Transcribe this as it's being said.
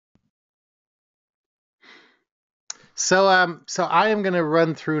So I am going to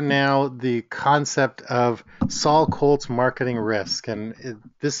run through now the concept of Saul Colt's marketing risk, and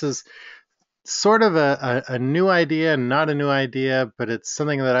this is sort of a new idea, not a new idea, but it's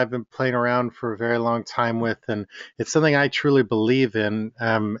something that I've been playing around for a very long time with, and it's something I truly believe in.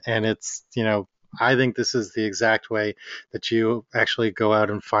 And it's, I think this is the exact way that you actually go out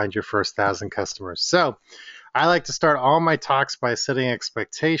and find your first 1,000 customers. So I like to start all my talks by setting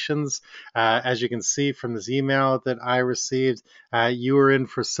expectations. As you can see from this email that I received, you are in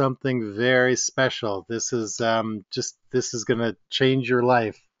for something very special. This is going to change your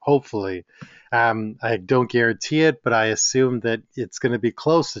life, hopefully. I don't guarantee it, but I assume that it's going to be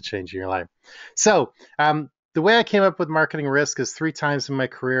close to changing your life. The way I came up with marketing risk is three times in my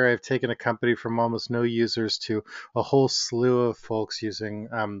career, I've taken a company from almost no users to a whole slew of folks using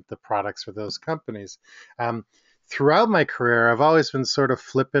the products for those companies. Um, Throughout my career, I've always been sort of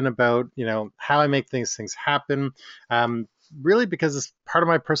flippant about, how I make things happen. Really because it's part of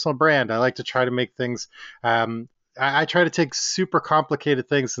my personal brand. I like to try to make things. I try to take super complicated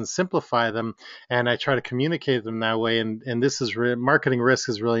things and simplify them, and I try to communicate them that way. And marketing risk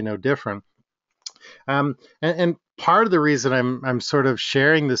is really no different. And part of the reason I'm sort of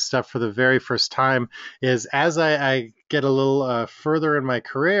sharing this stuff for the very first time is as I get a little further in my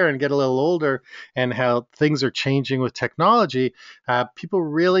career and get a little older, and how things are changing with technology, people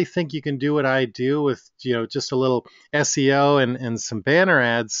really think you can do what I do with just a little SEO and some banner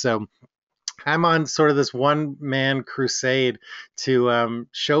ads. So I'm on sort of this one man crusade to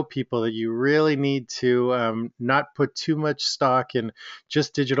show people that you really need to not put too much stock in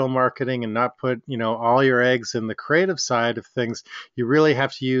just digital marketing and not put all your eggs in the creative side of things. You really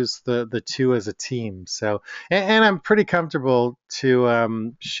have to use the two as a team. So, and I'm pretty comfortable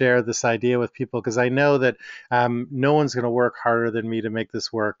to share this idea with people because I know that no one's going to work harder than me to make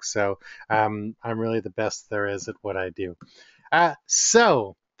this work. So I'm really the best there is at what I do.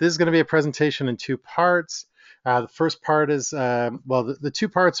 So this is going to be a presentation in two parts. The first part is, the two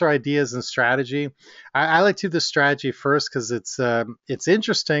parts are ideas and strategy. I like to do the strategy first because it's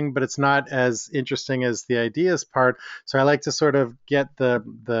interesting, but it's not as interesting as the ideas part. So I like to sort of get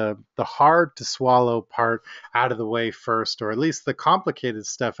the hard to swallow part out of the way first, or at least the complicated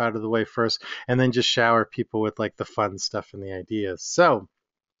stuff out of the way first, and then just shower people with like the fun stuff and the ideas. So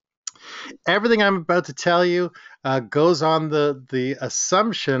everything I'm about to tell you goes on the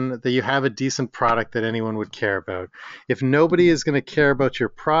assumption that you have a decent product that anyone would care about. If nobody is going to care about your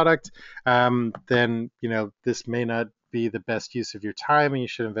product, then this may not be the best use of your time, and you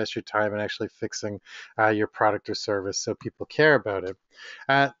should invest your time in actually fixing your product or service so people care about it.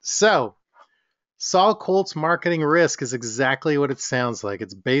 So Saul Colt's marketing risk is exactly what it sounds like.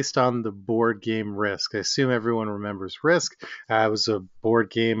 It's based on the board game Risk. I assume everyone remembers Risk. It was a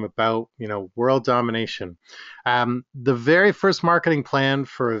board game about, world domination. The very first marketing plan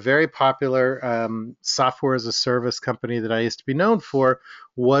for a very popular software as a service company that I used to be known for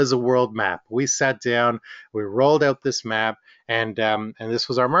was a world map. We sat down, we rolled out this map, and this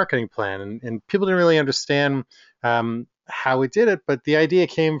was our marketing plan. And people didn't really understand how we did it, but the idea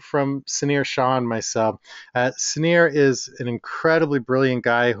came from Sunir Shah and myself. Sunir is an incredibly brilliant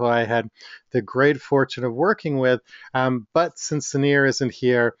guy who I had the great fortune of working with. But since Sunir isn't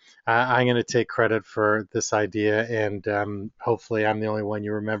here, I'm going to take credit for this idea, and hopefully I'm the only one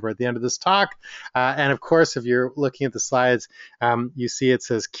you remember at the end of this talk. And of course, if you're looking at the slides, you see it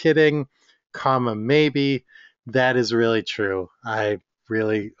says kidding, comma, maybe. That is really true. I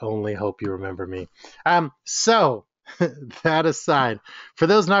really only hope you remember me. So that aside, for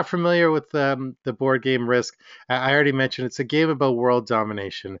those not familiar with the board game Risk, I already mentioned it's a game about world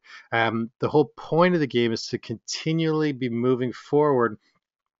domination. The whole point of the game is to continually be moving forward,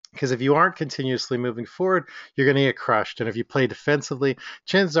 because if you aren't continuously moving forward, you're going to get crushed. And if you play defensively,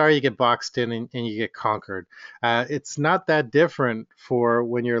 chances are you get boxed in and you get conquered. It's not that different for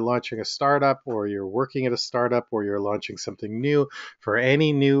when you're launching a startup, or you're working at a startup, or you're launching something new. For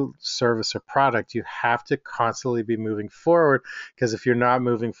any new service or product, you have to constantly be moving forward, because if you're not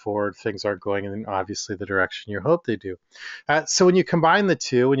moving forward, things aren't going in obviously the direction you hope they do. So when you combine the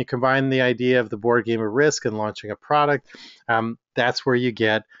two, when you combine the idea of the board game of Risk and launching a product, that's where you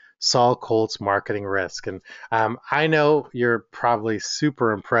get Saul Colt's marketing risk. And I know you're probably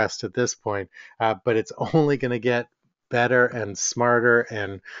super impressed at this point, but it's only going to get better and smarter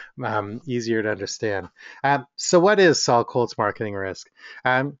and easier to understand. So what is Saul Colt's marketing risk?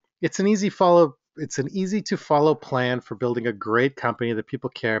 It's an easy follow. It's an easy to follow plan for building a great company that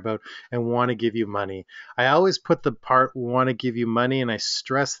people care about and want to give you money. I always put the part want to give you money, and I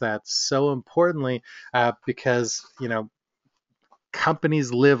stress that so importantly because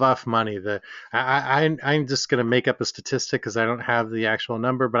companies live off money. I'm just going to make up a statistic because I don't have the actual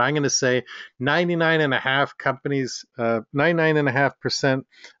number, but I'm going to say 99.5%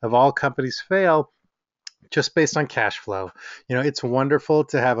 of all companies fail just based on cash flow. It's wonderful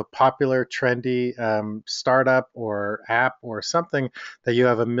to have a popular, trendy startup or app or something that you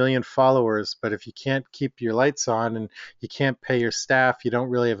have a million followers, but if you can't keep your lights on and you can't pay your staff, you don't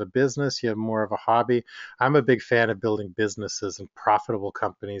really have a business, you have more of a hobby. I'm a big fan of building businesses and profitable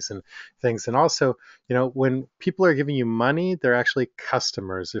companies and things. And also, when people are giving you money, they're actually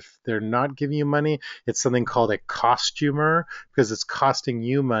customers. If they're not giving you money, it's something called a costumer because it's costing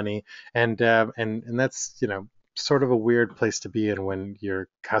you money. And that's sort of a weird place to be in when your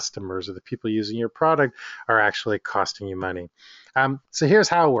customers or the people using your product are actually costing you money. So here's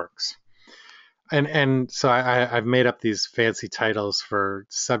how it works. And so I've made up these fancy titles for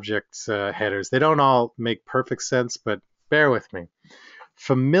subject headers. They don't all make perfect sense, but bear with me.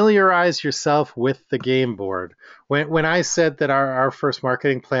 Familiarize yourself with the game board. When I said that our first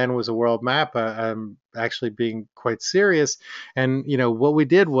marketing plan was a world map, I'm actually being quite serious. And what we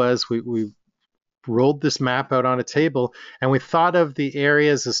did was we rolled this map out on a table and we thought of the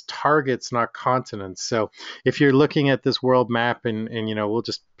areas as targets, not continents. So if you're looking at this world map and we'll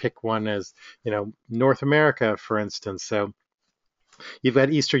just pick one as, North America, for instance. So you've got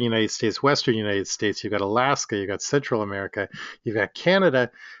Eastern United States, Western United States, you've got Alaska, you've got Central America, you've got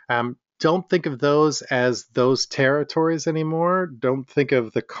Canada. Don't think of those as those territories anymore. Don't think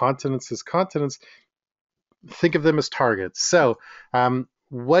of the continents as continents. Think of them as targets. So,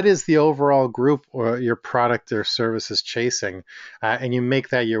 what is the overall group or your product or service is chasing? And you make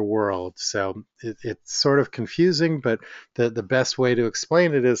that your world. So it's sort of confusing, but the best way to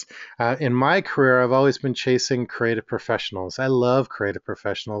explain it is in my career, I've always been chasing creative professionals. I love creative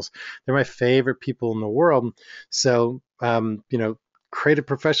professionals. They're my favorite people in the world. So, creative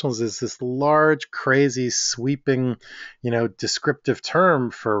professionals is this large, crazy, sweeping, descriptive term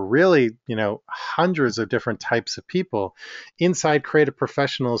for really, hundreds of different types of people. Inside creative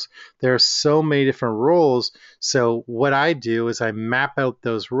professionals, there are so many different roles. So what I do is I map out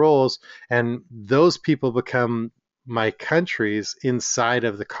those roles, and those people become my countries inside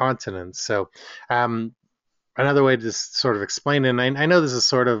of the continent. So, another way to just sort of explain it, and I know this is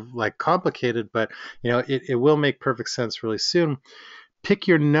sort of like complicated, but it will make perfect sense really soon. Pick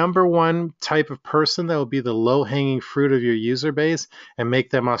your number one type of person that will be the low-hanging fruit of your user base and make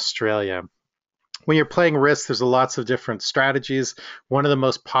them Australia. When you're playing Risk, there's lots of different strategies. One of the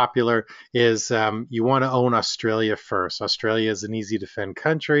most popular is you want to own Australia first. Australia is an easy to defend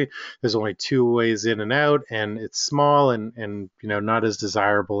country. There's only two ways in and out, and it's small and not as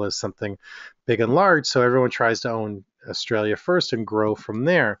desirable as something big and large. So everyone tries to own Australia first and grow from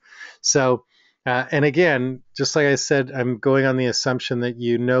there. So and again, just like I said, I'm going on the assumption that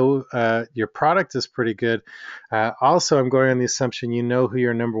your product is pretty good. Also, I'm going on the assumption you know who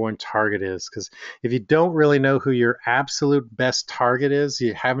your number one target is. Because if you don't really know who your absolute best target is,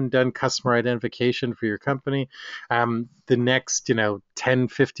 you haven't done customer identification for your company, the next 10,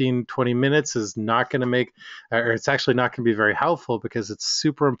 15, 20 minutes is not going to make, or it's actually not going to be very helpful because it's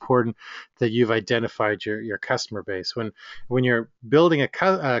super important that you've identified your customer base. When you're building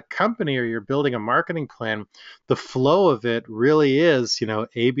a company or you're building a marketing plan, the flow of it really is,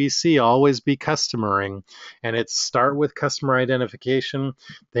 ABC, always be customering. And it's start with customer identification,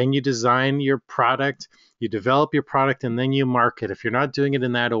 then you design your product, you develop your product, and then you market. If you're not doing it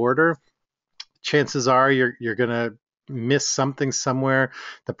in that order, chances are you're going to miss something somewhere.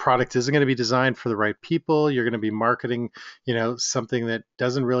 The product isn't going to be designed for the right people. You're going to be marketing, something that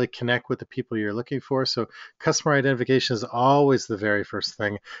doesn't really connect with the people you're looking for. So customer identification is always the very first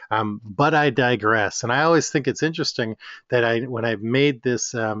thing. But I digress. And I always think it's interesting that when I made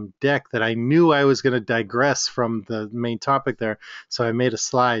this deck, that I knew I was going to digress from the main topic there. So I made a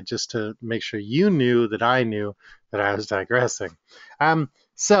slide just to make sure you knew that I knew that I was digressing.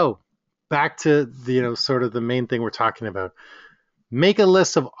 So back to the sort of the main thing we're talking about. Make a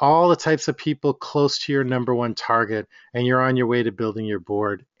list of all the types of people close to your number one target, and you're on your way to building your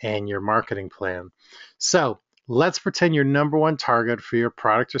board and your marketing plan. So let's pretend your number one target for your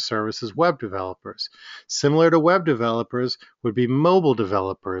product or service is web developers. Similar to web developers would be mobile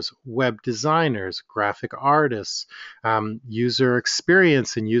developers, web designers, graphic artists, user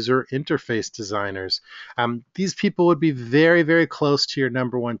experience and user interface designers. These people would be very, very close to your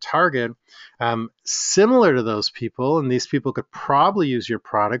number one target. Similar to those people, and these people could probably use your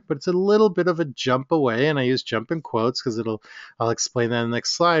product, but it's a little bit of a jump away, and I use jump in quotes because I'll explain that in the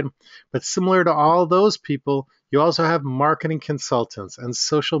next slide. But similar to all those people, you also have marketing consultants and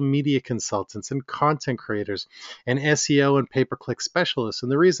social media consultants and content creators and SEO and pay-per-click specialists.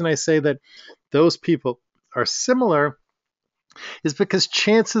 And the reason I say that those people are similar is because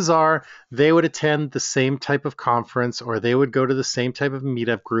chances are they would attend the same type of conference, or they would go to the same type of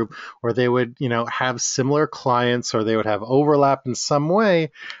meetup group, or they would, have similar clients, or they would have overlap in some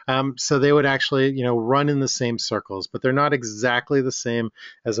way. So they would actually, run in the same circles, but they're not exactly the same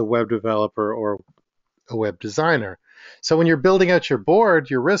as a web developer or a web designer. So when you're building out your board,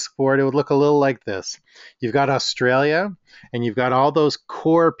 your risk board, it would look a little like this. You've got Australia, and you've got all those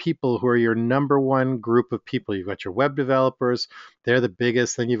core people who are your number one group of people. You've got your web developers, they're the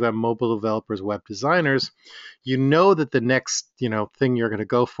biggest. Then you've got mobile developers, web designers. You know that the next, thing you're going to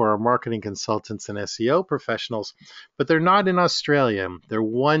go for are marketing consultants and SEO professionals, but they're not in Australia. They're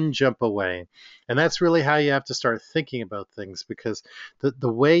one jump away. And that's really how you have to start thinking about things, because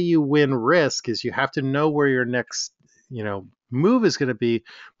the way you win risk is you have to know where your next move is going to be,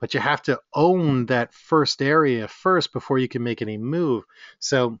 but you have to own that first area first before you can make any move.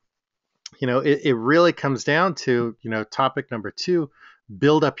 So, it really comes down to, topic number 2,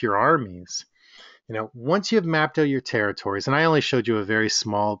 build up your armies. Once you've mapped out your territories, and I only showed you a very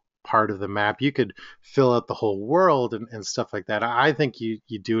small part of the map, you could fill out the whole world and stuff like that. I think you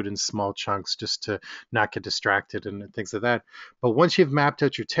do it in small chunks just to not get distracted and things like that. But once you've mapped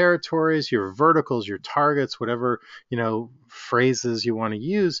out your territories, your verticals, your targets, whatever, phrases you want to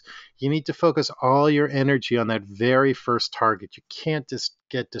use, you need to focus all your energy on that very first target. You can't just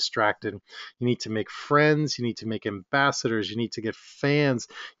get distracted. You need to make friends. You need to make ambassadors. You need to get fans.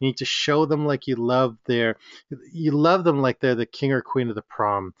 You need to show them like you love them like they're the king or queen of the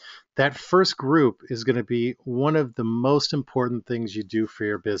prom. That first group is going to be one of the most important things you do for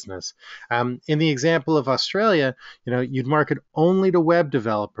your business. In the example of Australia, you'd market only to web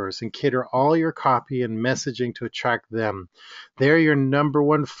developers and cater all your copy and messaging to attract them. They're your number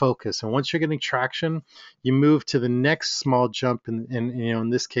one focus. And once you're getting traction, you move to the next small jump. And in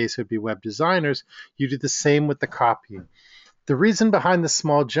this case, it would be web designers. You do the same with the copy. The reason behind the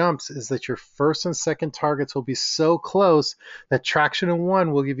small jumps is that your first and second targets will be so close that traction in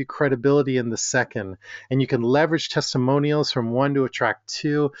one will give you credibility in the second. And you can leverage testimonials from one to attract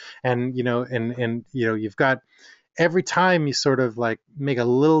two. And, you've got every time you sort of like make a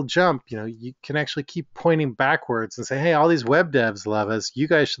little jump, you can actually keep pointing backwards and say, hey, all these web devs love us. You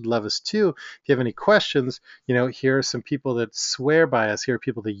guys should love us too. If you have any questions, here are some people that swear by us. Here are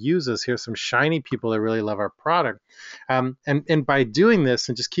people that use us. Here are some shiny people that really love our product. And by doing this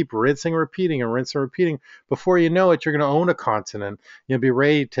and just keep rinsing, repeating, before you know it, you're going to own a continent. You'll be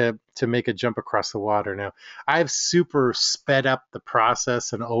ready to make a jump across the water. Now, I've super sped up the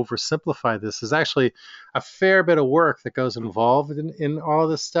process and oversimplified this. There's actually a fair bit of work that goes involved in all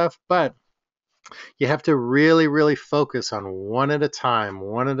this stuff, but you have to really, really focus on one at a time.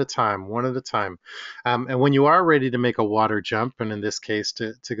 And when you are ready to make a water jump, and in this case,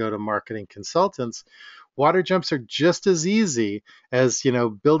 to go to marketing consultants, water jumps are just as easy as,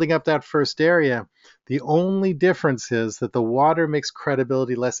 building up that first area. The only difference is that the water makes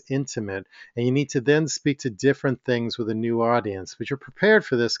credibility less intimate, and you need to then speak to different things with a new audience. But you're prepared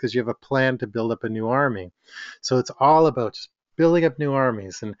for this because you have a plan to build up a new army. So it's all about just building up new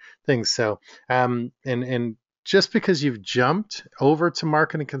armies and things. So, and just because you've jumped over to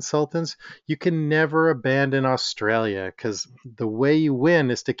marketing consultants, you can never abandon Australia, because the way you win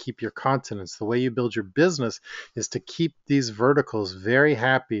is to keep your continents. The way you build your business is to keep these verticals very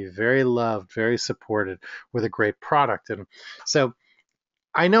happy, very loved, very supported with a great product. And so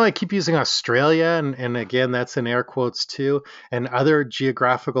I know I keep using Australia, and again, that's in air quotes too, and other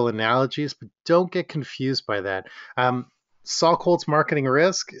geographical analogies, but don't get confused by that. Saul Colt's marketing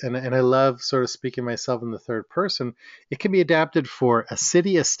risk, and I love sort of speaking myself in the third person, it can be adapted for a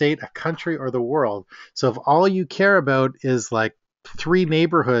city, a state, a country, or the world. So if all you care about is like 3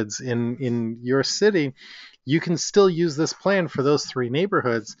 neighborhoods in your city, you can still use this plan for those 3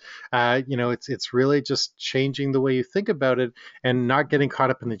 neighborhoods. It's really just changing the way you think about it and not getting caught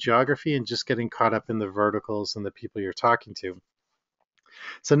up in the geography and just getting caught up in the verticals and the people you're talking to.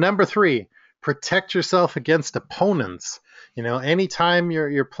 So number 3, protect yourself against opponents. Anytime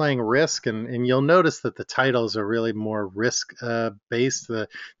you're playing Risk, and you'll notice that the titles are really more Risk based. The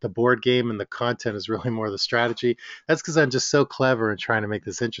board game and the content is really more the strategy. That's because I'm just so clever and trying to make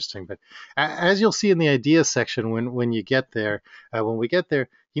this interesting. But as you'll see in the ideas section, when we get there,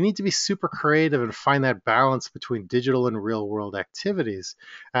 you need to be super creative and find that balance between digital and real world activities.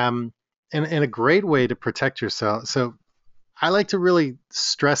 and a great way to protect yourself. So I like to really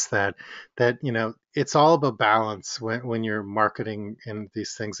stress that it's all about balance when you're marketing in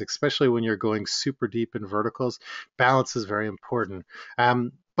these things, especially when you're going super deep in verticals. Balance is very important.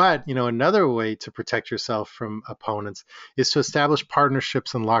 But another way to protect yourself from opponents is to establish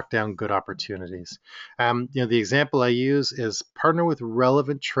partnerships and lock down good opportunities. The example I use is partner with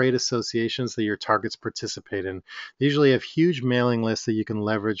relevant trade associations that your targets participate in. They usually have huge mailing lists that you can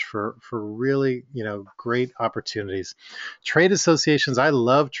leverage for really great opportunities. Trade associations, I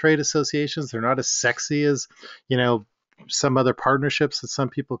love trade associations. They're not as sexy as, you know, some other partnerships that some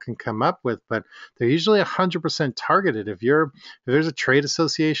people can come up with, but they're usually 100% targeted. If there's a trade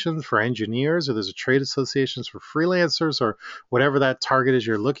association for engineers, or there's a trade associations for freelancers, or whatever that target is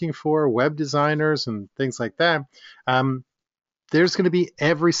you're looking for, web designers and things like that, there's going to be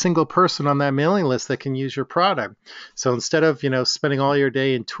every single person on that mailing list that can use your product. So instead of, spending all your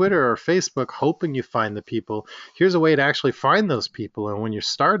day in Twitter or Facebook hoping you find the people, here's a way to actually find those people. And when you're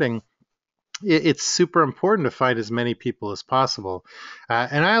starting, it's super important to find as many people as possible.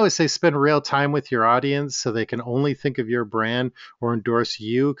 And I always say spend real time with your audience so they can only think of your brand or endorse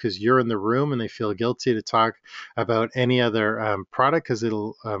you because you're in the room, and they feel guilty to talk about any other product because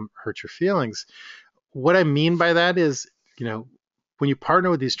it'll hurt your feelings. What I mean by that is, when you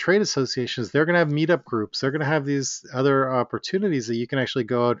partner with these trade associations, they're going to have meetup groups. They're going to have these other opportunities that you can actually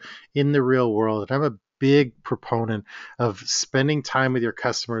go out in the real world. And I'm a big proponent of spending time with your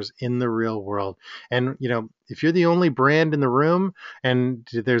customers in the real world. And, if you're the only brand in the room and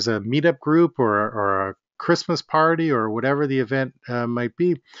there's a meetup group or a Christmas party or whatever the event might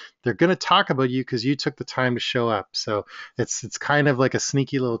be, they're going to talk about you because you took the time to show up. So it's kind of like a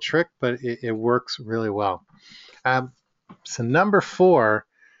sneaky little trick, but it works really well. So number 4,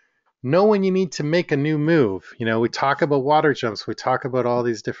 know when you need to make a new move. We talk about water jumps, we talk about all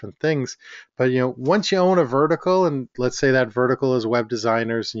these different things, but once you own a vertical, and let's say that vertical is web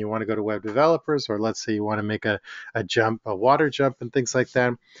designers and you want to go to web developers, or let's say you want to make a water jump and things like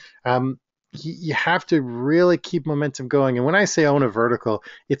that, you have to really keep momentum going. And when I say own a vertical,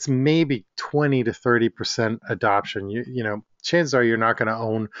 it's maybe 20 to 30% adoption. Chances are you're not going to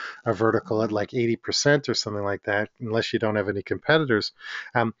own a vertical at like 80% or something like that, unless you don't have any competitors.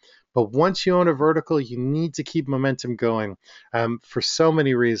 But once you own a vertical, you need to keep momentum going for so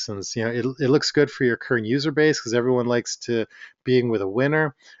many reasons. It looks good for your current user base because everyone likes to being with a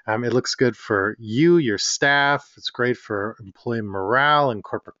winner. It looks good for you, your staff. It's great for employee morale and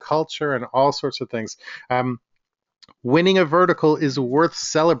corporate culture and all sorts of things. Winning a vertical is worth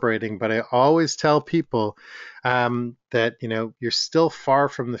celebrating, but I always tell people that you're still far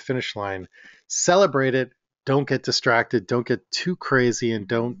from the finish line. Celebrate it. Don't get distracted. Don't get too crazy, and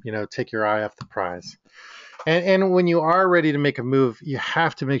don't take your eye off the prize. And when you are ready to make a move, you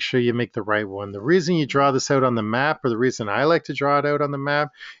have to make sure you make the right one. The reason you draw this out on the map, or the reason I like to draw it out on the map,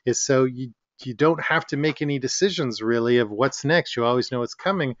 is so you don't have to make any decisions really of what's next. You always know what's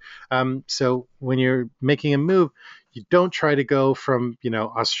coming. So when you're making a move, you don't try to go from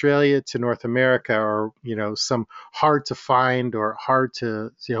Australia to North America, or some hard to find or hard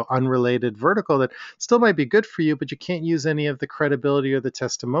to unrelated vertical that still might be good for you, but you can't use any of the credibility or the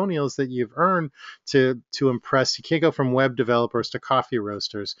testimonials that you've earned to impress. You can't go from web developers to coffee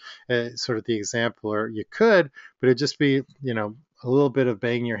roasters, sort of the example, or you could, but it'd just be a little bit of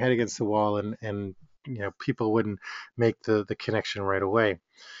banging your head against the wall, and people wouldn't make the connection right away.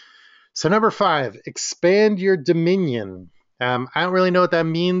 So number 5, expand your dominion. I don't really know what that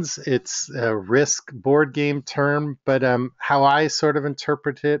means. It's a Risk board game term, but how I sort of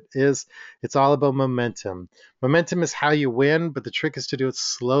interpret it is it's all about momentum. Momentum is how you win, but the trick is to do it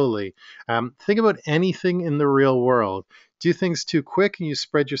slowly. Think about anything in the real world. Do things too quick and you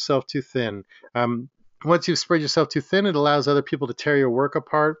spread yourself too thin. Once you've spread yourself too thin, it allows other people to tear your work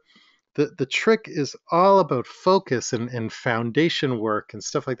apart. The trick is all about focus and foundation work and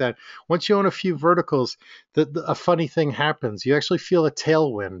stuff like that. Once you own a few verticals, a funny thing happens. You actually feel a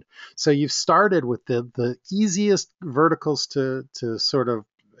tailwind. So you've started with the easiest verticals to sort of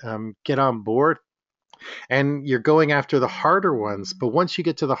get on board, and you're going after the harder ones. But once you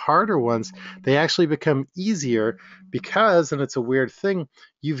get to the harder ones, they actually become easier because, and it's a weird thing,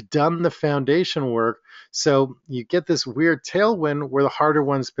 you've done the foundation work. So you get this weird tailwind where the harder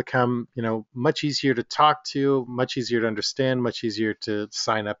ones become, much easier to talk to, much easier to understand, much easier to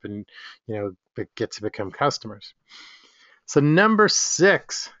sign up and, get to become customers. So number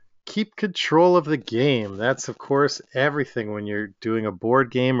 6, keep control of the game. That's, of course, everything when you're doing a board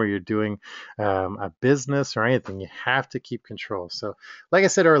game or you're doing a business or anything. You have to keep control. So like I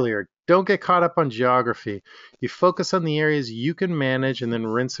said earlier, don't get caught up on geography. You focus on the areas you can manage and then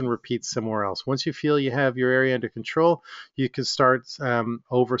rinse and repeat somewhere else. Once you feel you have your area under control, you can start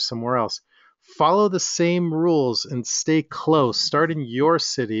over somewhere else. Follow the same rules and stay close. Start in your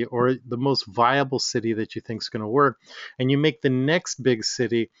city or the most viable city that you think is going to work, and you make the next big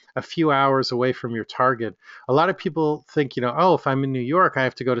city a few hours away from your target. A lot of people think, oh, if I'm in New York, I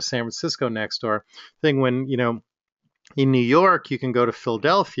have to go to San Francisco next door. Thing when, in New York, you can go to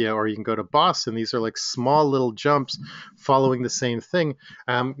Philadelphia or you can go to Boston. These are like small little jumps following the same thing.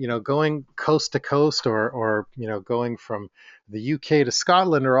 Going coast to coast or going from the UK to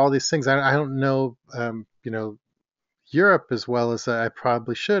Scotland or all these things. I don't know, Europe as well as I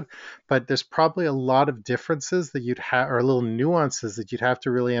probably should, but there's probably a lot of differences that you'd have, or little nuances that you'd have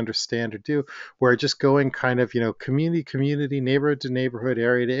to really understand or do, where just going kind of, community, community, neighborhood to neighborhood,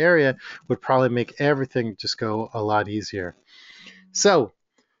 area to area would probably make everything just go a lot easier. So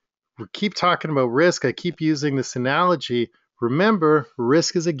we keep talking about risk. I keep using this analogy. Remember,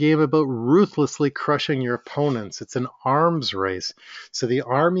 risk is a game about ruthlessly crushing your opponents. It's an arms race. So the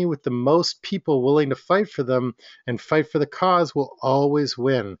army with the most people willing to fight for them and fight for the cause will always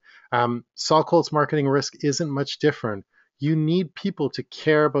win. Saul Colt's marketing risk isn't much different. You need people to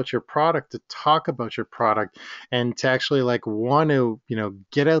care about your product, to talk about your product, and to actually want to,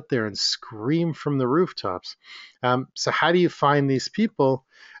 get out there and scream from the rooftops. So how do you find these people?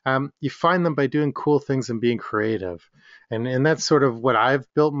 You find them by doing cool things and being creative. And that's sort of what I've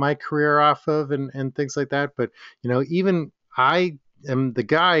built my career off of and things like that. But, even I am the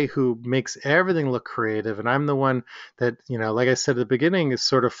guy who makes everything look creative. And I'm the one that, like I said at the beginning, is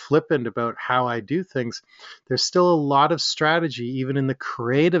sort of flippant about how I do things. There's still a lot of strategy, even in the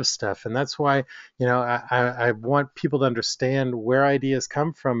creative stuff. And that's why, I want people to understand where ideas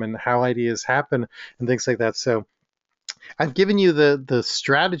come from and how ideas happen and things like that. So I've given you the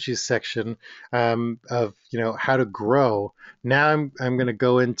strategy section of how to grow. Now I'm going to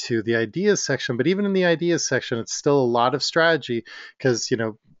go into the ideas section, but even in the ideas section, it's still a lot of strategy because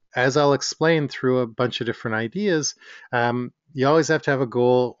as I'll explain through a bunch of different ideas, you always have to have a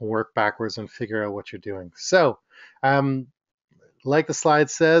goal, work backwards, and figure out what you're doing. So, like the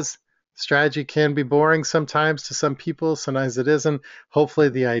slide says, strategy can be boring sometimes to some people, sometimes it isn't. Hopefully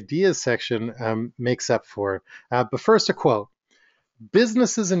the ideas section makes up for it. But first, a quote.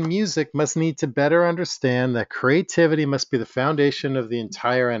 Businesses in music must need to better understand that creativity must be the foundation of the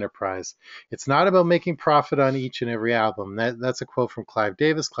entire enterprise. It's not about making profit on each and every album. That's a quote from Clive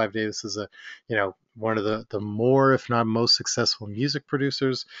Davis. Clive Davis is one of the more, if not most successful music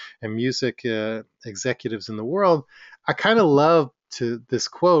producers and music executives in the world. I kind of love this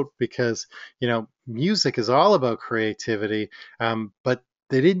quote because, music is all about creativity, but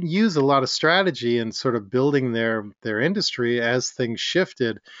they didn't use a lot of strategy in sort of building their industry as things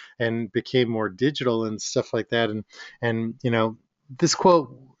shifted and became more digital and stuff like that. And this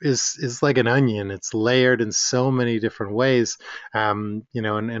quote is like an onion. It's layered in so many different ways. And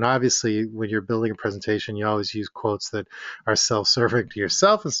obviously when you're building a presentation, you always use quotes that are self-serving to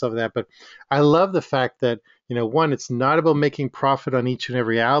yourself and stuff like that. But I love the fact that, one, it's not about making profit on each and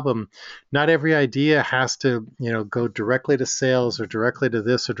every album. Not every idea has to, go directly to sales or directly to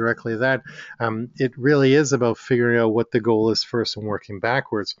this or directly to that. It really is about figuring out what the goal is first and working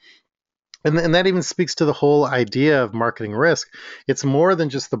backwards. And that even speaks to the whole idea of marketing risk. It's more than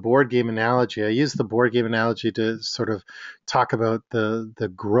just the board game analogy. I use the board game analogy to sort of talk about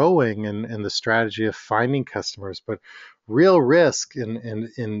the growing and the strategy of finding customers. But real risk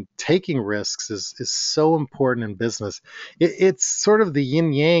in taking risks is so important in business. It's sort of the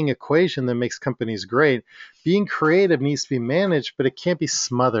yin-yang equation that makes companies great. Being creative needs to be managed, but it can't be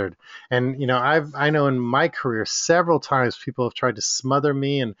smothered. And I know in my career several times people have tried to smother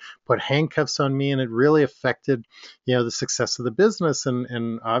me and put handcuffs on me, and it really affected the success of the business,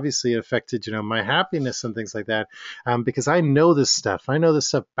 and obviously it affected my happiness and things like that, because I know this stuff. I know this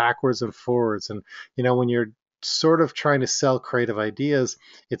stuff backwards and forwards. And when you're sort of trying to sell creative ideas,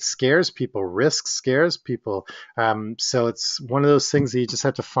 it scares people. Risk scares people. So it's one of those things that you just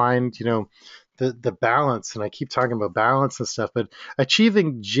have to find, the balance. And I keep talking about balance and stuff, but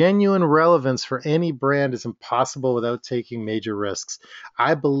achieving genuine relevance for any brand is impossible without taking major risks.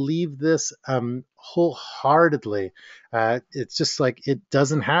 I believe this wholeheartedly. It's just like it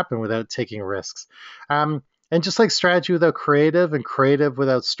doesn't happen without taking risks. And just like strategy without creative and creative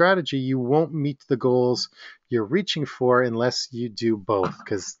without strategy, you won't meet the goals you're reaching for unless you do both,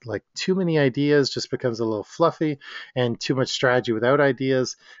 because like too many ideas just becomes a little fluffy, and too much strategy without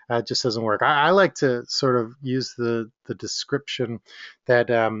ideas just doesn't work. I like to sort of use the description that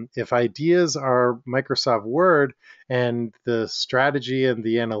if ideas are Microsoft Word and the strategy and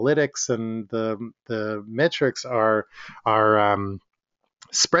the analytics and the metrics are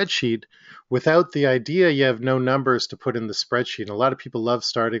spreadsheet. Without the idea, you have no numbers to put in the spreadsheet. And a lot of people love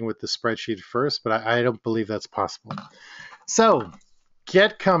starting with the spreadsheet first, but I don't believe that's possible. So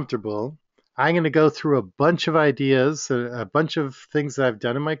get comfortable. I'm going to go through a bunch of ideas, a bunch of things that I've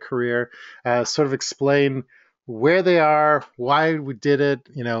done in my career, sort of explain where they are, why we did it,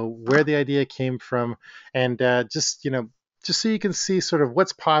 where the idea came from, and just so you can see sort of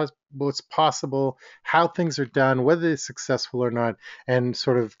what's possible, how things are done, whether they're successful or not, and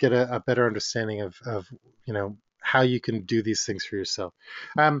sort of get a better understanding of how you can do these things for yourself.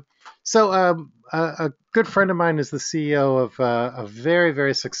 A good friend of mine is the CEO of a very,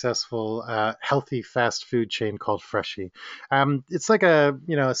 very successful healthy fast food chain called Freshie. It's like a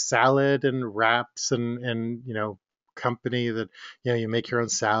salad and wraps and company that you make your own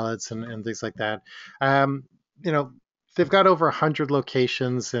salads and things like that. Um, you know, they've got over 100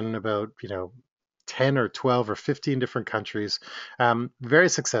 locations in about 10 or 12 or 15 different countries. Very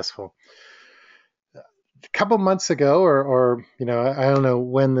successful. A couple months ago, or I don't know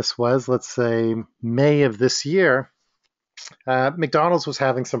when this was, let's say May of this year, McDonald's was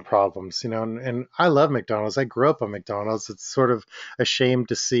having some problems, and I love McDonald's. I grew up on McDonald's. It's sort of a shame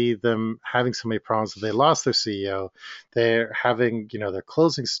to see them having so many problems. They lost their CEO. They're having, they're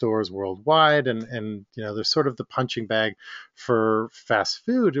closing stores worldwide, and they're sort of the punching bag for fast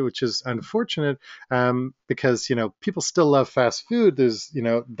food, which is unfortunate because, people still love fast food. There's,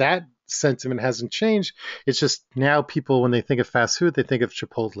 that sentiment hasn't changed. It's just now people, when they think of fast food, they think of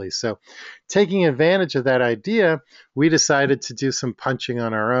Chipotle. So taking advantage of that idea, we decided to do some punching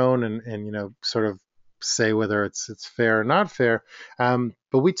on our own and sort of say whether it's fair or not fair.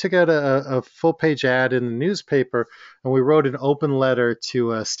 But we took out a full page ad in the newspaper, and we wrote an open letter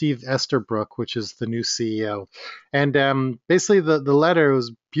to Steve Esterbrook, which is the new CEO. And basically the letter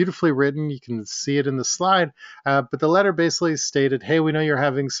was beautifully written. You can see it in the slide. But the letter basically stated, hey, we know you're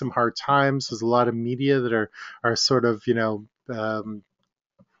having some hard times. There's a lot of media that are sort of,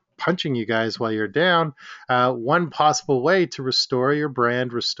 punching you guys while you're down. One possible way to restore your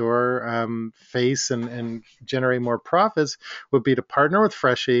brand, restore face, and generate more profits would be to partner with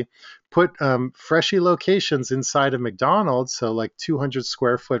Freshie, put Freshie locations inside of McDonald's, so like 200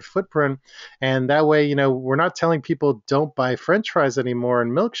 square foot footprint. And that way, we're not telling people don't buy French fries anymore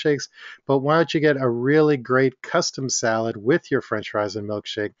and milkshakes, but why don't you get a really great custom salad with your French fries and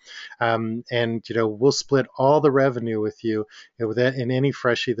milkshake? And we'll split all the revenue with you in any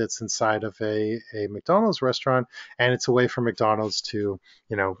Freshie that's inside of a McDonald's restaurant. And it's a way for McDonald's to,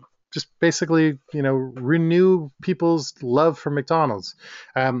 just basically, renew people's love for McDonald's.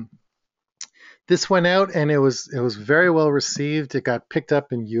 This went out and it was very well received. It got picked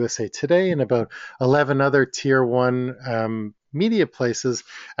up in USA Today and about 11 other tier one media places,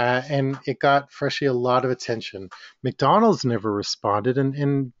 and it got Freshie a lot of attention. McDonald's never responded,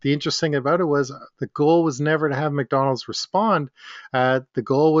 and the interesting about it was the goal was never to have McDonald's respond. The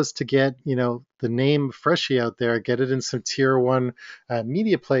goal was to get the name Freshie out there, get it in some tier one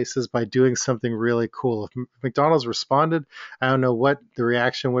media places by doing something really cool. If McDonald's responded, I don't know what the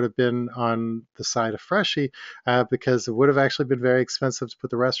reaction would have been on the side of Freshie, because it would have actually been very expensive to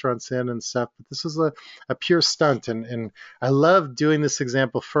put the restaurants in and stuff. But this was a pure stunt, and I love doing this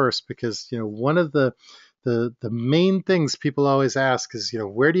example first because one of the main things people always ask is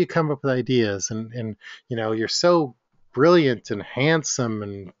where do you come up with ideas, and you're so brilliant and handsome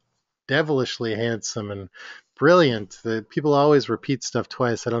and devilishly handsome and brilliant that people always repeat stuff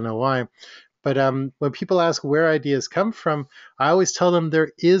twice. I don't know why. But when people ask where ideas come from, I always tell them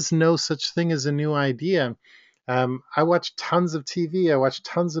there is no such thing as a new idea. I watch tons of TV. I watch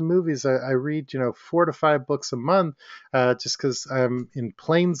tons of movies. I read, 4 to 5 books a month, just because I'm in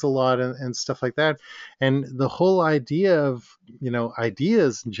planes a lot and stuff like that. And the whole idea of,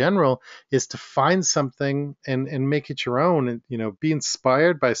 ideas in general is to find something and make it your own and, be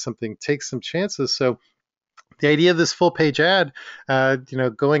inspired by something, take some chances. So the idea of this full page ad,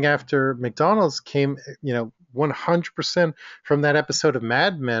 going after McDonald's came, 100% from that episode of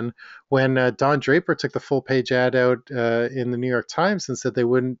Mad Men when Don Draper took the full page ad out in the New York Times and said they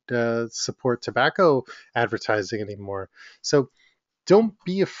wouldn't support tobacco advertising anymore. So don't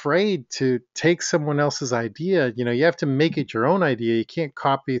be afraid to take someone else's idea. You have to make it your own idea. You can't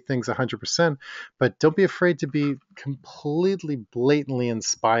copy things 100%, but don't be afraid to be completely blatantly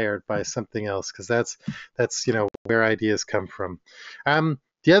inspired by something else, because that's where ideas come from.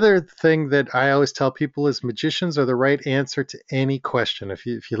 The other thing that I always tell people is magicians are the right answer to any question. If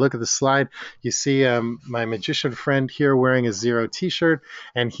you look at the slide, you see my magician friend here wearing a Zero t-shirt,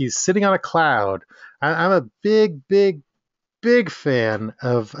 and he's sitting on a cloud. I'm a big fan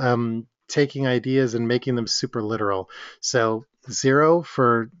of taking ideas and making them super literal. So Zero,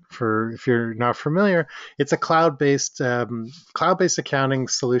 for if you're not familiar, it's a cloud-based accounting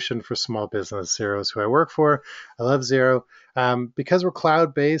solution for small business. Zero is who I work for. I love Zero because we're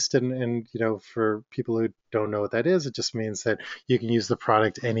cloud-based, and for people who don't know what that is, it just means that you can use the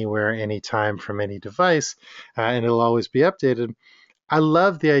product anywhere, anytime, from any device, and it'll always be updated. I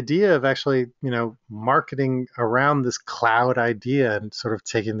love the idea of actually, marketing around this cloud idea and sort of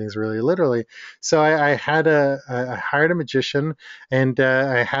taking things really literally. So I hired a magician, and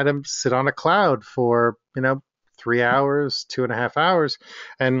I had him sit on a cloud for 3 hours, 2.5 hours,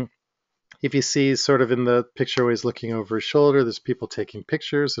 and if you see sort of in the picture where he's looking over his shoulder, there's people taking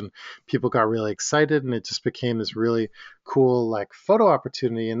pictures, and people got really excited, and it just became this really cool like photo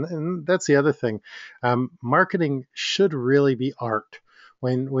opportunity. And that's the other thing. Marketing should really be art.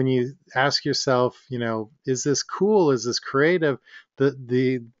 When you ask yourself, is this cool? Is this creative?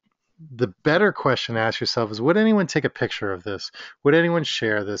 The better question to ask yourself is, would anyone take a picture of this? Would anyone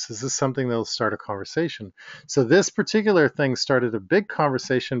share this? Is this something that'll start a conversation? So this particular thing started a big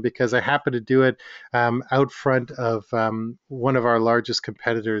conversation because I happened to do it out front of one of our largest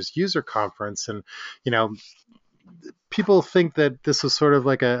competitors' user conference. And, you know, people think that this was sort of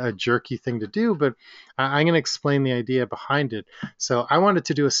like a jerky thing to do, but I'm going to explain the idea behind it. So I wanted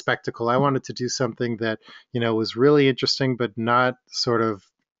to do a spectacle. I wanted to do something that, was really interesting, but not sort of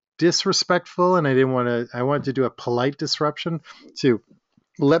disrespectful. And I wanted to do a polite disruption to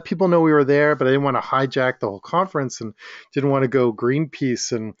let people know we were there, but I didn't want to hijack the whole conference, and didn't want to go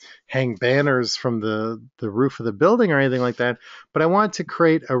Greenpeace and hang banners from the roof of the building or anything like that. But I wanted to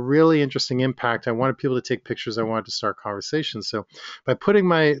create a really interesting impact. I wanted people to take pictures. I wanted to start conversations. So by putting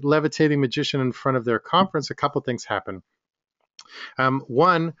my levitating magician in front of their conference, a couple things happened.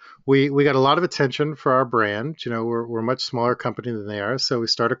 One, we got a lot of attention for our brand. We're a much smaller company than they are, so we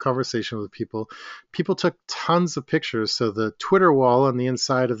started a conversation with people. People took tons of pictures. So the Twitter wall on the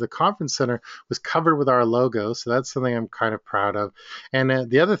inside of the conference center was covered with our logo. So that's something I'm kind of proud of. And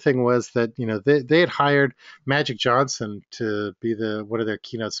the other thing was that they had hired Magic Johnson to be one of their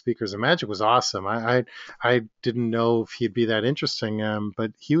keynote speakers, and Magic was awesome. I didn't know if he'd be that interesting,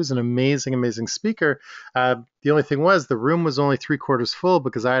 but he was an amazing speaker. The only thing was the room was only three-quarters full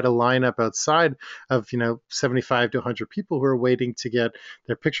because I had a lineup outside of 75 to 100 people who were waiting to get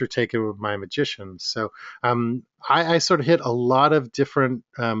their picture taken with my magician. So I sort of hit a lot of different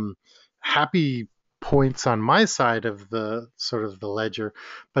happy points on my side of the sort of the ledger.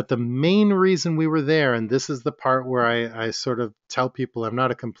 But the main reason we were there, and this is the part where I sort of tell people I'm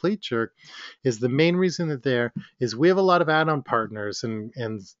not a complete jerk, is the main reason they're there is we have a lot of add-on partners and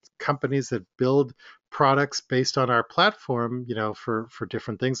companies that build products based on our platform, for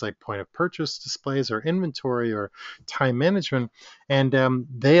different things like point of purchase displays or inventory or time management. And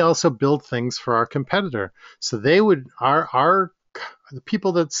they also build things for our competitor. So the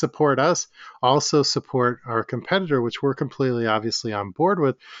people that support us also support our competitor, which we're completely obviously on board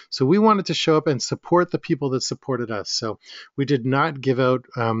with. So we wanted to show up and support the people that supported us. So we did not give out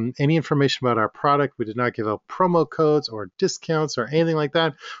any information about our product. We did not give out promo codes or discounts or anything like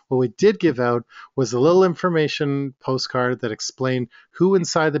that. What we did give out was a little information postcard that explained who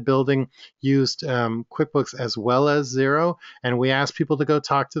inside the building used QuickBooks as well as Xero. And we asked people to go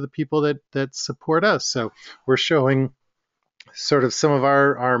talk to the people that support us. So we're showing sort of some of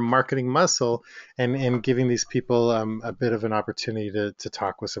our marketing muscle, and giving these people a bit of an opportunity to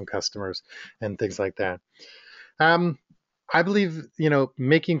talk with some customers and things like that. I believe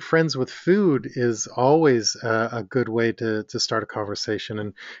making friends with food is always a good way to start a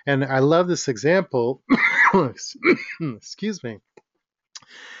conversation, and I love this example. Excuse me.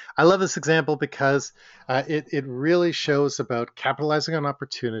 I love this example because it really shows about capitalizing on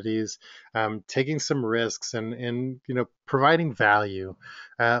opportunities, taking some risks, and providing value.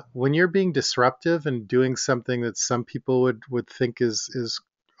 When you're being disruptive and doing something that some people would think is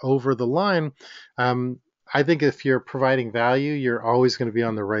over the line, I think if you're providing value, you're always going to be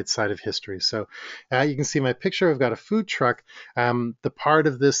on the right side of history. So you can see my picture. I've got a food truck. The part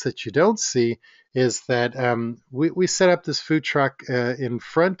of this that you don't see is that we set up this food truck in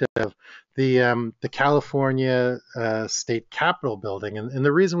front of the California State Capitol building, and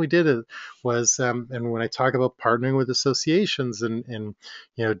the reason we did it was, and when I talk about partnering with associations and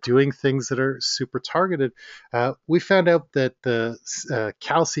doing things that are super targeted, we found out that the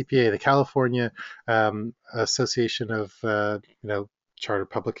Cal CPA, the California Association of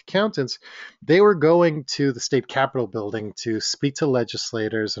Chartered Public Accountants, they were going to the state capitol building to speak to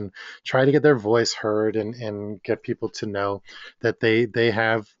legislators and try to get their voice heard and get people to know that they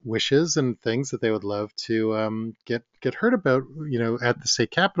have wishes and things that they would love to get heard about, at the state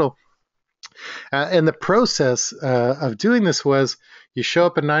capitol. And the process of doing this was you show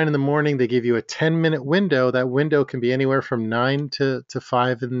up at 9 in the morning, they give you a 10-minute window. That window can be anywhere from 9 to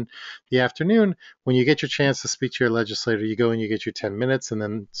 5 in the afternoon. When you get your chance to speak to your legislator, you go and you get your 10 minutes, and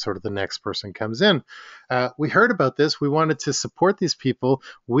then sort of the next person comes in. We heard about this. We wanted to support these people.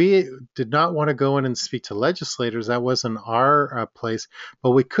 We did not want to go in and speak to legislators. That wasn't our place.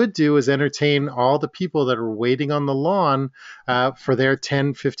 What we could do is entertain all the people that are waiting on the lawn for their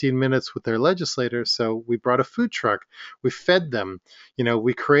 10, 15 minutes with their legislators. So we brought a food truck. We fed them.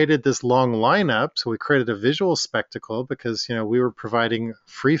 We created this long lineup. So we created a visual spectacle because, we were providing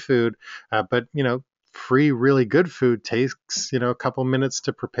free food, but, free, really good food takes, a couple minutes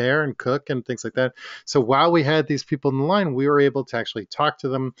to prepare and cook and things like that. So while we had these people in the line, we were able to actually talk to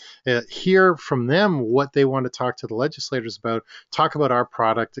them, hear from them what they want to talk to the legislators about, talk about our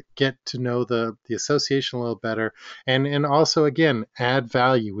product, get to know the association a little better, and also, again, add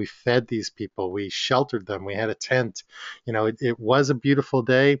value. We fed these people, we sheltered them, we had a tent. It was a beautiful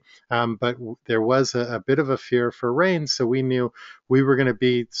day, but there was a bit of a fear for rain, so we knew we were going to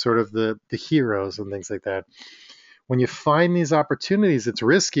be sort of the heroes and things like that. When you find these opportunities, it's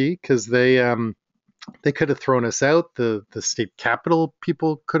risky because they could have thrown us out. The state capitol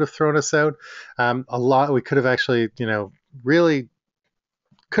people could have thrown us out. A lot. We could have actually, really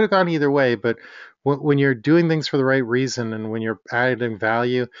could have gone either way. But when you're doing things for the right reason and when you're adding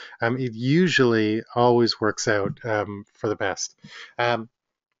value, it usually always works out for the best.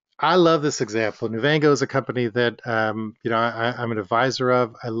 I love this example. Nuvango is a company that I'm an advisor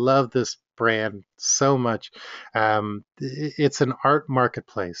of. I love this brand so much. It's an art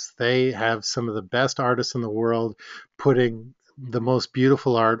marketplace. They have some of the best artists in the world putting the most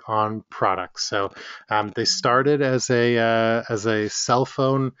beautiful art on products. So they started as a cell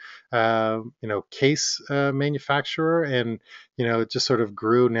phone case manufacturer, and it just sort of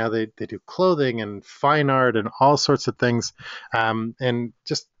grew. Now they do clothing and fine art and all sorts of things, and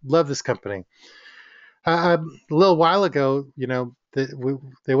just love this company. A little while ago,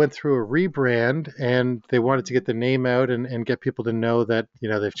 they went through a rebrand and they wanted to get the name out and get people to know that,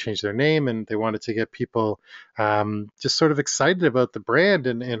 they've changed their name, and they wanted to get people just sort of excited about the brand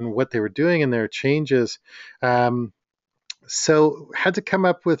and what they were doing and their changes. So had to come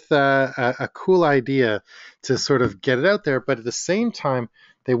up with a cool idea to sort of get it out there, but at the same time,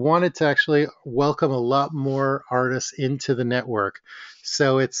 they wanted to actually welcome a lot more artists into the network.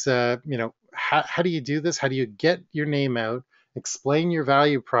 So it's how do you do this? How do you get your name out? Explain your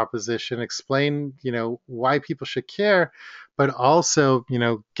value proposition. Explain why people should care, but also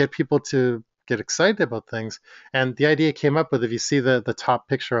get people to get excited about things. And the idea came up with, if you see the top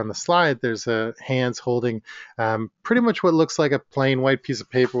picture on the slide, there's a hands holding pretty much what looks like a plain white piece of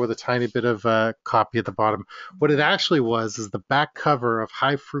paper with a tiny bit of copy at the bottom. What it actually was is the back cover of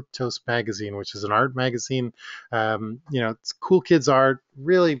High Fructose magazine, which is an art magazine. It's cool kids art,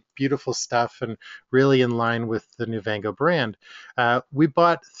 really beautiful stuff, and really in line with the Nuvango brand. We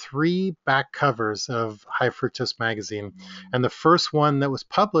bought 3 back covers of High Fructose magazine, and the first one that was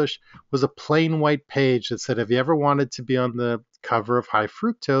published was a plain white page that said, have you ever wanted to be on the cover of High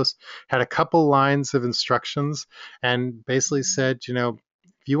Fructose? Had a couple lines of instructions and basically said,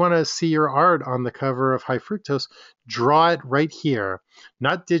 if you want to see your art on the cover of High Fructose, draw it right here,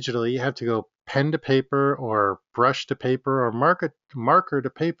 not digitally. You have to go pen to paper or brush to paper or marker to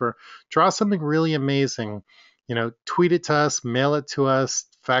paper. Draw something really amazing. Tweet it to us, mail it to us,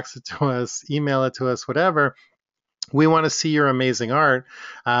 fax it to us, email it to us, whatever. We want to see your amazing art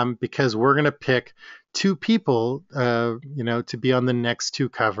because we're going to pick 2 people, to be on the next 2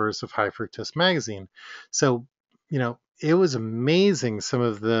 covers of High Fructose magazine. So, it was amazing, some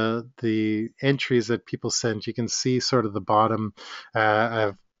of the entries that people sent. You can see sort of the bottom.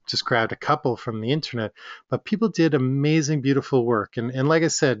 I've just grabbed a couple from the internet, but people did amazing, beautiful work. And like I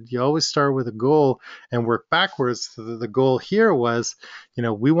said, you always start with a goal and work backwards. So the goal here was,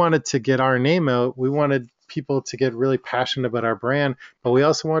 we wanted to get our name out. We wanted people to get really passionate about our brand, but we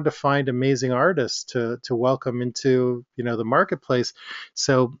also wanted to find amazing artists to welcome into, the marketplace.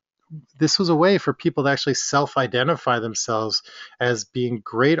 So this was a way for people to actually self-identify themselves as being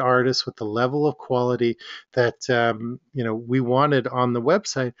great artists with the level of quality that we wanted on the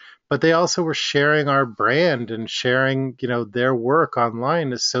website. But they also were sharing our brand and sharing their work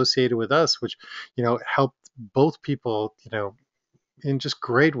online associated with us, which helped both people in just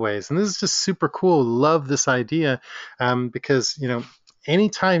great ways. And this is just super cool. Love this idea because,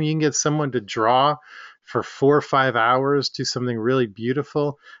 anytime you can get someone to draw for 4 or 5 hours, do something really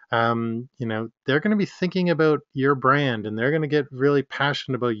beautiful, they're going to be thinking about your brand and they're going to get really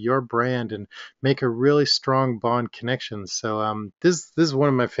passionate about your brand and make a really strong bond connection. So this is one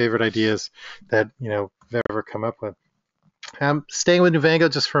of my favorite ideas that, I've ever come up with. Staying with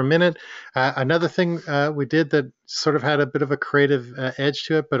Nuvango just for a minute, another thing we did that sort of had a bit of a creative edge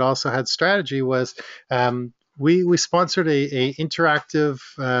to it, but also had strategy was we sponsored a interactive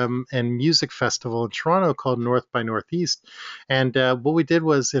and music festival in Toronto called North by Northeast. And what we did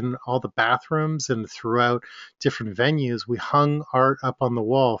was in all the bathrooms and throughout different venues, we hung art up on the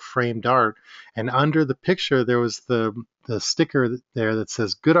wall, framed art. And under the picture, there was the sticker there that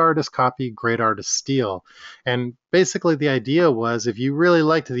says "Good artist copy, great artist steal." And basically, the idea was if you really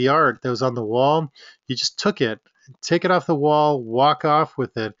liked the art that was on the wall, you just took it, take it off the wall, walk off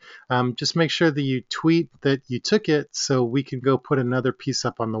with it. Just make sure that you tweet that you took it so we can go put another piece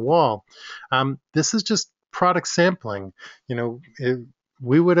up on the wall. This is just product sampling.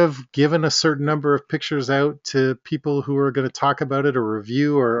 We would have given a certain number of pictures out to people who were going to talk about it or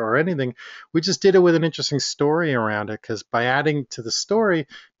review or anything. We just did it with an interesting story around it because by adding to the story,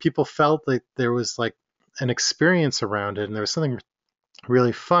 people felt like there was like an experience around it and there was something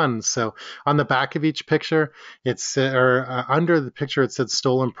really fun. So on the back of each picture, it's or under the picture it said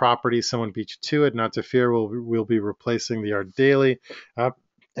 "Stolen property. Someone beat you to it. Not to fear. We'll be replacing the art daily."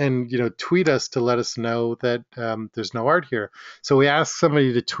 And tweet us to let us know that there's no art here. So we ask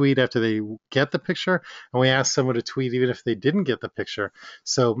somebody to tweet after they get the picture, and we ask someone to tweet even if they didn't get the picture.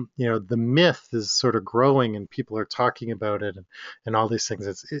 So the myth is sort of growing, and people are talking about it, and all these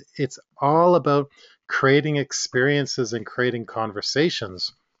things. It's all about creating experiences and creating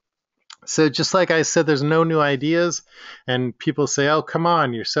conversations. So just like I said, there's no new ideas, and people say, "Oh, come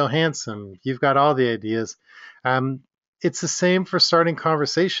on, you're so handsome. You've got all the ideas." Um, it's the same for starting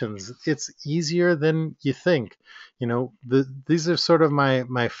conversations. It's easier than you think. These are sort of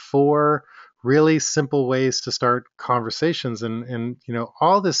my four really simple ways to start conversations, and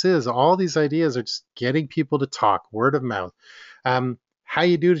all these ideas are just getting people to talk, word of mouth. How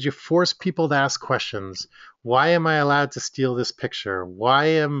you do it is you force people to ask questions. Why am I allowed to steal this picture?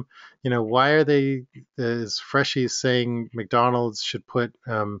 Why are they, as Freshies, saying McDonald's should put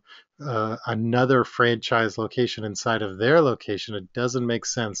another franchise location inside of their location? It doesn't make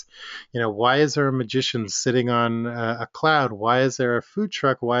sense. Why is there a magician sitting on a cloud? Why is there a food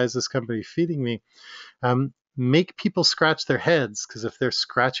truck? Why is this company feeding me? Make people scratch their heads, because if they're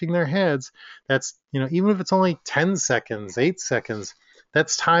scratching their heads, that's, even if it's only 10 seconds, 8 seconds,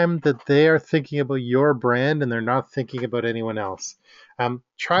 that's time that they are thinking about your brand and they're not thinking about anyone else.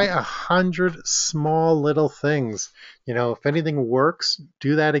 Try 100 small little things. If anything works,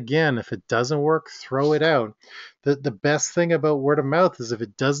 do that again. If it doesn't work, throw it out. The best thing about word of mouth is if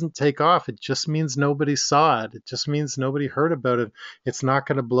it doesn't take off, it just means nobody saw it. It just means nobody heard about it. It's not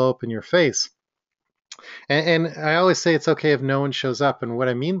going to blow up in your face. And I always say it's okay if no one shows up. And what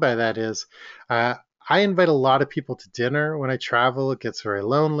I mean by that is, I invite a lot of people to dinner when I travel. It gets very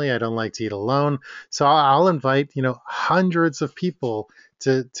lonely. I don't like to eat alone. So I'll invite, hundreds of people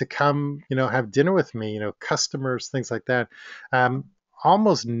to come, have dinner with me, customers, things like that.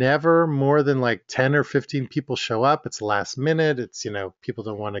 Almost never more than like 10 or 15 people show up. It's last minute. It's, people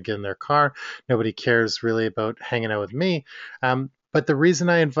don't want to get in their car. Nobody cares really about hanging out with me. But the reason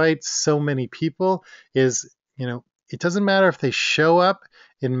I invite so many people is, it doesn't matter if they show up.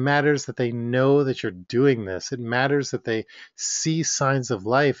 It matters that they know that you're doing this. It matters that they see signs of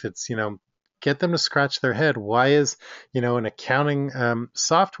life. It's, get them to scratch their head. Why is, an accounting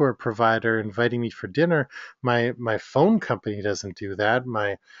software provider inviting me for dinner? My phone company doesn't do that.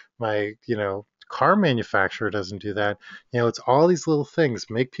 My car manufacturer doesn't do that. It's all these little things.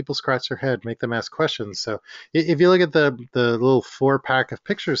 Make people scratch their head, make them ask questions. So if you look at the little 4-pack of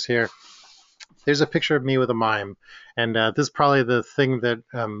pictures here, there's a picture of me with a mime. And this is probably the thing that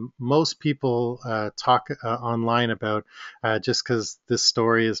most people talk online about, just because this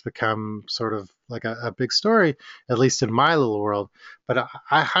story has become sort of like a big story, at least in my little world. But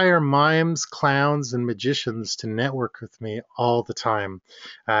I hire mimes, clowns, and magicians to network with me all the time.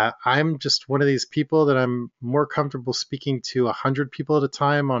 I'm just one of these people that I'm more comfortable speaking to 100 people at a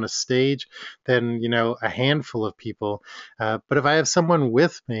time on a stage than a handful of people. But if I have someone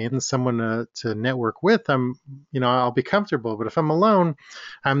with me and someone to network with, I'll be comfortable. But if I'm alone,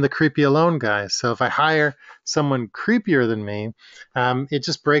 I'm the creepy alone guy. So if I hire someone creepier than me, it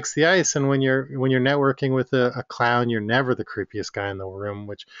just breaks the ice. And when you're networking with a clown, you're never the creepiest guy in the room,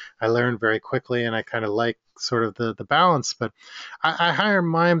 which I learned very quickly, and I kind of like sort of the balance. But I hire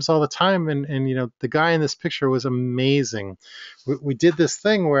mimes all the time, and the guy in this picture was amazing. We did this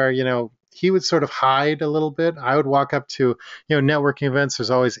thing where he would sort of hide a little bit. I would walk up to networking events.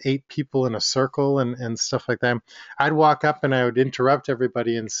 There's always 8 people in a circle and stuff like that. I'd walk up and I would interrupt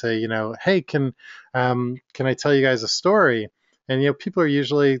everybody and say, hey, can I tell you guys a story? And people are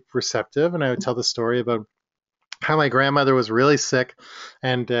usually receptive, and I would tell the story about how my grandmother was really sick,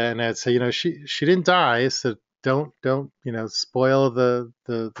 and I'd say, she didn't die, so don't spoil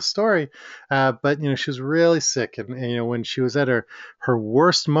the story, but she was really sick, and when she was at her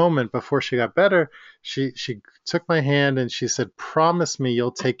worst moment before she got better, she took my hand and she said, "Promise me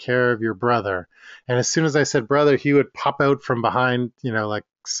you'll take care of your brother." And as soon as I said brother, he would pop out from behind, like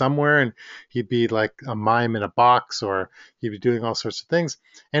somewhere, and he'd be like a mime in a box, or he'd be doing all sorts of things,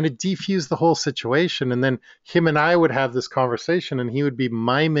 and it defused the whole situation. And then him and I would have this conversation, and he would be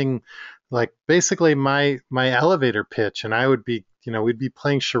miming like basically my elevator pitch, and I would be we'd be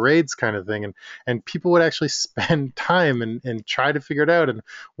playing charades kind of thing, and people would actually spend time and try to figure it out and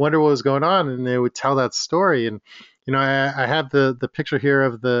wonder what was going on, and they would tell that story. And I have the picture here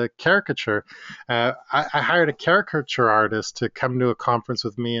of the caricature. I hired a caricature artist to come to a conference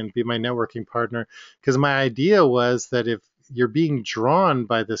with me and be my networking partner, because my idea was that if you're being drawn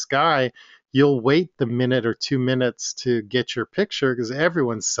by this guy, you'll wait the minute or 2 minutes to get your picture, because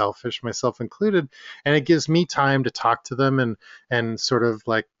everyone's selfish, myself included, and it gives me time to talk to them and sort of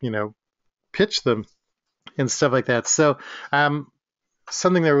like pitch them and stuff like that. So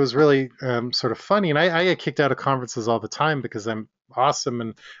something that was really sort of funny, and I get kicked out of conferences all the time because I'm awesome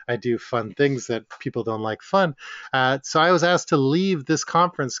and I do fun things that people don't like fun. So I was asked to leave this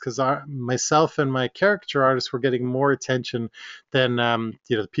conference because myself and my caricature artists were getting more attention than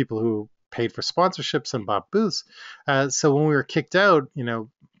the people who paid for sponsorships and bought booths. So when we were kicked out,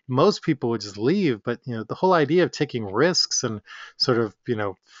 most people would just leave. But the whole idea of taking risks and sort of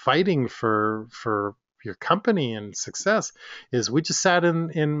fighting for your company and success is we just sat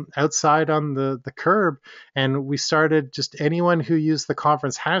in outside on the curb, and we started, just anyone who used the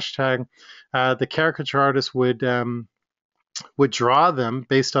conference hashtag, the caricature artist would draw them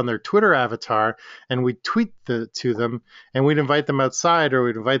based on their Twitter avatar, and we'd tweet to them, and we'd invite them outside, or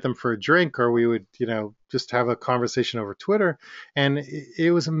we'd invite them for a drink, or we would just have a conversation over Twitter. And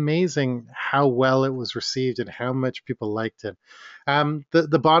it was amazing how well it was received and how much people liked it.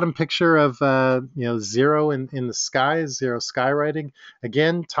 The bottom picture of zero in the sky, zero skywriting,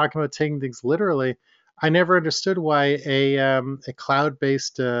 again talking about taking things literally. I never understood why a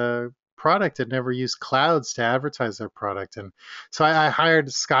cloud-based product had never used clouds to advertise their product. And so I hired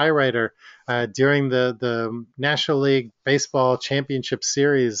Skywriter during the National League Baseball Championship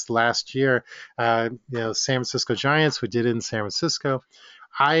Series last year. San Francisco Giants, we did it in San Francisco.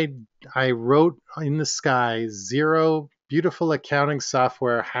 I wrote in the sky zero, beautiful accounting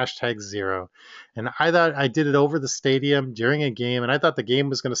software, hashtag zero. And I thought I did it over the stadium during a game, and I thought the game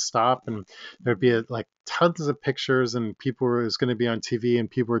was going to stop and there'd be like tons of pictures, and people were, it was going to be on TV, and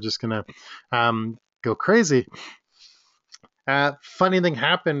people were just going to go crazy. Funny thing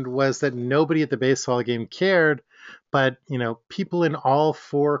happened was that nobody at the baseball game cared, but people in all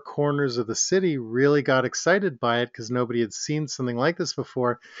 4 corners of the city really got excited by it because nobody had seen something like this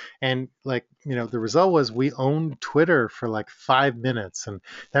before. And the result was we owned Twitter for like 5 minutes, and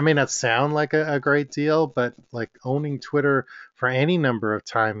that may not sound like a great deal, but like owning Twitter for any number of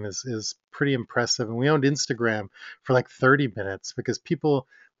time is pretty impressive. And we owned Instagram for like 30 minutes because people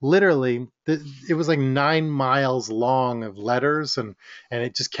literally, it was like 9 miles long of letters, and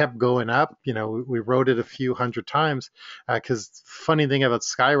it just kept going up. We wrote it a few hundred times, because funny thing about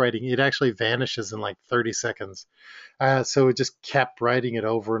skywriting, it actually vanishes in like 30 seconds. So we just kept writing it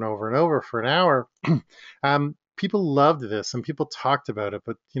over and over and over for an hour. People loved this and people talked about it,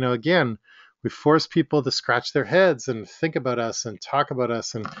 but again, we forced people to scratch their heads and think about us and talk about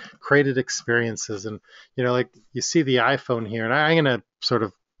us and created experiences. And like you see the iPhone here, and I'm going to sort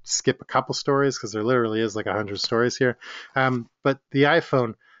of skip a couple stories because there literally is like 100 stories here. But the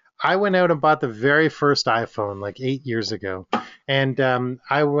iPhone, I went out and bought the very first iPhone like 8 years ago. And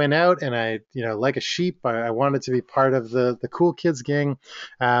I went out and I, like a sheep, I wanted to be part of the cool kids gang.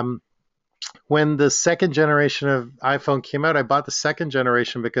 Um, when the second generation of iPhone came out, I bought the second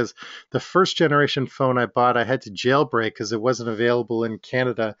generation because the first generation phone I bought, I had to jailbreak because it wasn't available in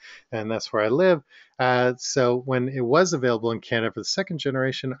Canada, and that's where I live. So when it was available in Canada for the second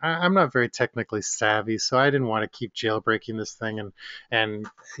generation, I'm not very technically savvy, so I didn't want to keep jailbreaking this thing and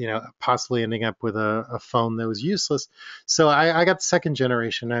possibly ending up with a phone that was useless. So I got the second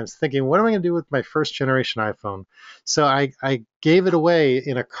generation. And I was thinking, what am I going to do with my first generation iPhone? So I gave it away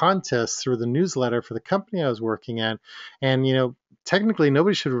in a contest through the newsletter for the company I was working at. And, technically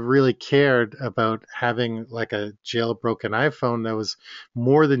nobody should have really cared about having like a jailbroken iPhone that was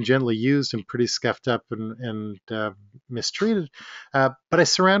more than gently used and pretty scuffed up and mistreated. But I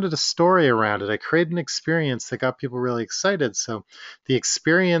surrounded a story around it. I created an experience that got people really excited. So the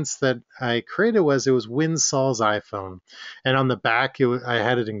experience that I created was it was Win Saul's iPhone. And on the back, I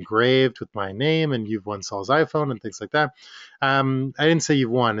had it engraved with my name and you've won Saul's iPhone and things like that. I didn't say you've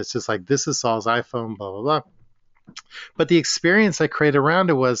won. It's just like, this is Saul's iPhone, blah, blah, blah. But the experience I created around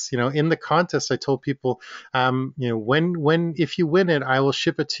it was, in the contest, I told people, when if you win it, I will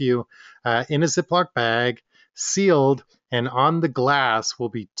ship it to you in a Ziploc bag, sealed, and on the glass will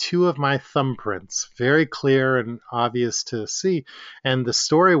be two of my thumbprints, very clear and obvious to see. And the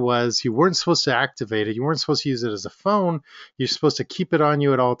story was you weren't supposed to activate it. You weren't supposed to use it as a phone. You're supposed to keep it on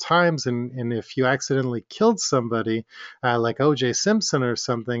you at all times. And if you accidentally killed somebody, like O.J. Simpson or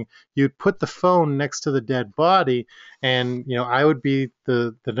something, you'd put the phone next to the dead body, and I would be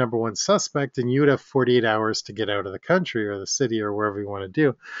the number one suspect, and you would have 48 hours to get out of the country or the city or wherever you want to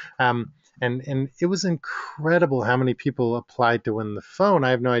do. And it was incredible how many people applied to win the phone.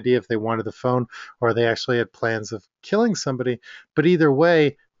 I have no idea if they wanted the phone or they actually had plans of killing somebody. But either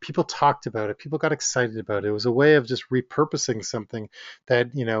way, people talked about it. People got excited about it. It was a way of just repurposing something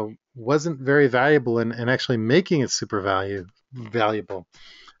that, wasn't very valuable and actually making it super valuable.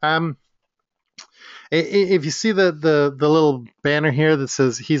 Um, if you see the little banner here that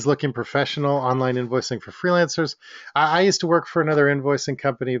says he's looking professional online invoicing for freelancers, I used to work for another invoicing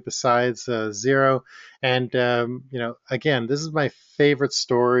company besides Zero, and again, this is my favorite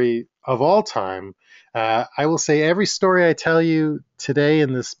story of all time. I will say every story I tell you today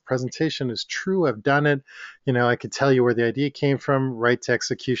in this presentation is true. I've done it. I could tell you where the idea came from, right to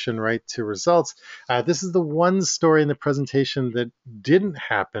execution, right to results. This is the one story in the presentation that didn't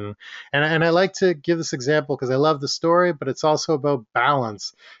happen. And I like to give this example because I love the story, but it's also about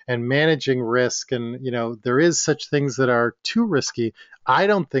balance and managing risk. And, there is such things that are too risky. I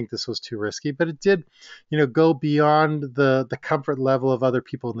don't think this was too risky, but it did, go beyond the comfort level of other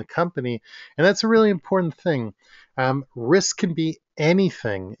people in the company. And that's a really important thing. Risk can be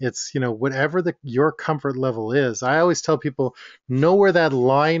anything. It's, whatever your comfort level is. I always tell people, know where that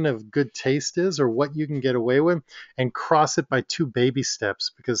line of good taste is or what you can get away with and cross it by two baby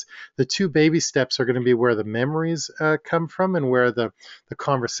steps, because the two baby steps are going to be where the memories come from and where the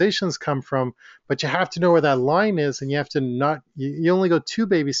conversations come from. But you have to know where that line is, and you have to not, you only go two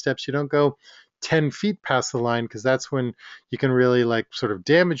baby steps. You don't go 10 feet past the line, because that's when you can really like sort of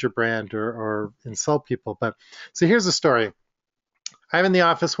damage your brand or insult people. But so here's the story. I'm in the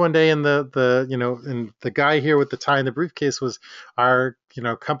office one day, and and the guy here with the tie and the briefcase was our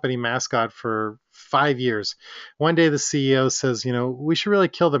company mascot for 5 years. One day the CEO says, we should really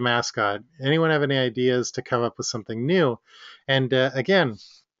kill the mascot. Anyone have any ideas to come up with something new? And again,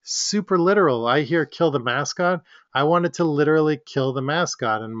 super literal. I hear kill the mascot. I wanted to literally kill the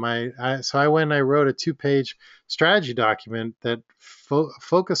mascot, and so I went and I wrote a 2-page strategy document that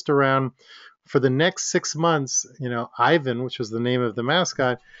focused around, for the next 6 months, Ivan, which was the name of the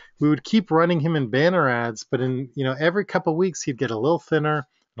mascot, we would keep running him in banner ads, but in, every couple of weeks, he'd get a little thinner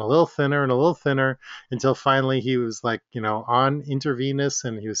and a little thinner and a little thinner until finally he was like, on intravenous,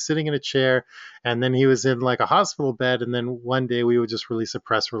 and he was sitting in a chair, and then he was in like a hospital bed. And then one day we would just release a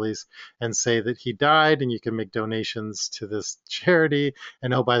press release and say that he died and you can make donations to this charity.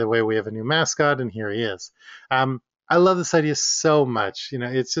 And oh, by the way, we have a new mascot and here he is. I love this idea so much.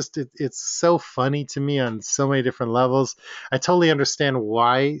 It's just, it's so funny to me on so many different levels. I totally understand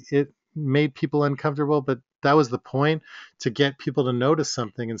why it made people uncomfortable, but that was the point, to get people to notice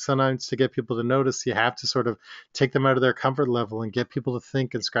something. And sometimes to get people to notice, you have to sort of take them out of their comfort level and get people to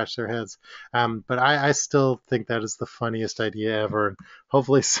think and scratch their heads. But I still think that is the funniest idea ever. And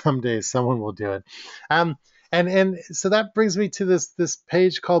hopefully someday someone will do it. And so that brings me to this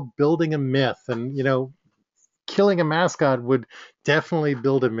page called Building a Myth. And, killing a mascot would definitely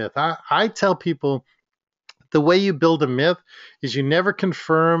build a myth. I tell people the way you build a myth is you never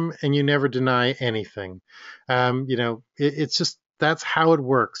confirm and you never deny anything. It's just that's how it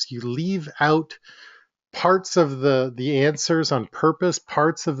works. You leave out parts of the answers on purpose,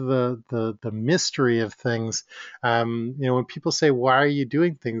 parts of the mystery of things. When people say, why are you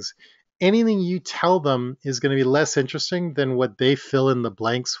doing things, anything you tell them is going to be less interesting than what they fill in the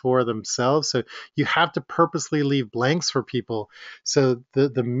blanks for themselves. So you have to purposely leave blanks for people, so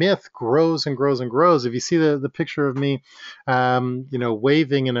the myth grows and grows and grows. If you see the picture of me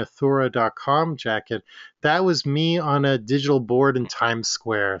waving in a Thora.com jacket, that was me on a digital board in Times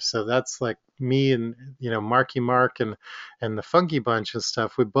Square. So that's like me and Marky Mark and the Funky Bunch and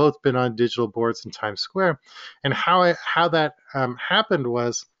stuff. We've both been on digital boards in Times Square. And how that happened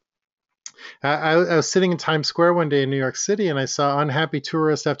was, I was sitting in Times Square one day in New York City, and I saw unhappy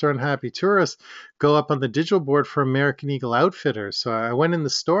tourist after unhappy tourist go up on the digital board for American Eagle Outfitters. So I went in the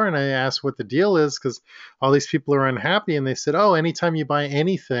store and I asked what the deal is, because all these people are unhappy. And they said, oh, anytime you buy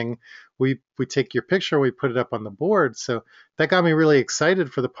anything, we take your picture, we put it up on the board. So that got me really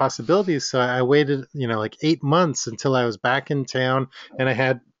excited for the possibilities. So I waited, like 8 months until I was back in town and I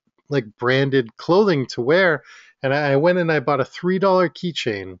had like branded clothing to wear. And I went and I bought a $3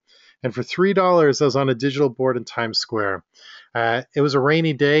 keychain. And for $3, I was on a digital board in Times Square. It was a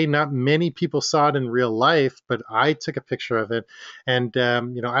rainy day. Not many people saw it in real life, but I took a picture of it. And,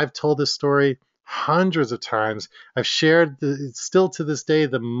 I've told this story hundreds of times. I've shared, still to this day,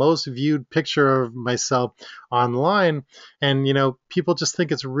 the most viewed picture of myself online. And, people just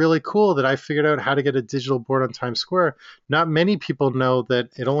think it's really cool that I figured out how to get a digital board on Times Square. Not many people know that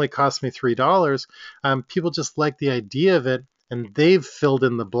it only cost me $3. People just like the idea of it, and they've filled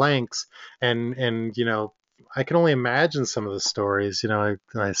in the blanks. And I can only imagine some of the stories.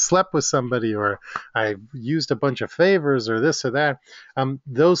 I slept with somebody, or I used a bunch of favors, or this or that.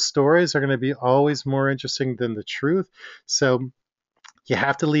 Those stories are going to be always more interesting than the truth. So you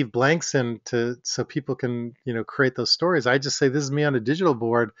have to leave blanks in so people can create those stories. I just say, this is me on a digital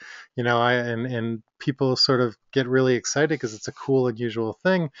board, and people sort of get really excited because it's a cool, unusual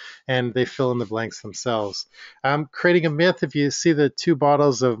thing, and they fill in the blanks themselves. Creating a myth. If you see the 2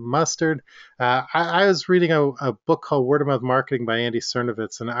 bottles of mustard, I was reading a book called Word of Mouth Marketing by Andy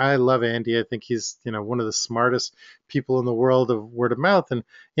Cernovitz, and I love Andy. I think he's one of the smartest people in the world of word of mouth. And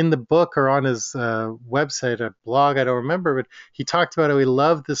in the book, or on his website, a blog, I don't remember, but he talked about how he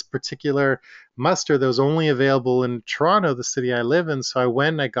loved this particular mustard that was only available in Toronto, the city I live in. So I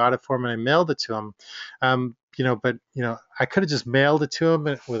went and I got it for him and I mailed it to him. But I could have just mailed it to him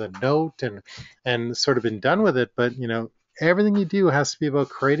with a note and sort of been done with it. But everything you do has to be about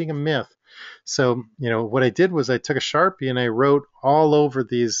creating a myth. So, what I did was I took a Sharpie and I wrote all over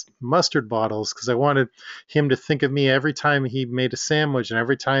these mustard bottles, because I wanted him to think of me every time he made a sandwich and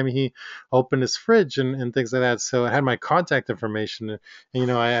every time he opened his fridge and things like that. So I had my contact information.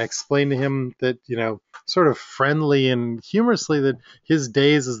 And I explained to him that, sort of friendly and humorously, that his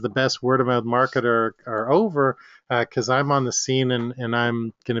days as the best word of mouth marketer are over, because I'm on the scene and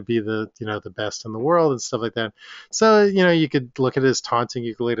I'm going to be the best in the world and stuff like that. So, you could look at it as taunting,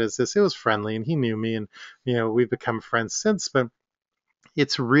 you could look at it as this. It was friendly and he knew me, and, we've become friends since. But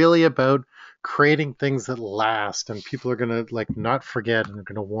it's really about creating things that last and people are going to not forget and are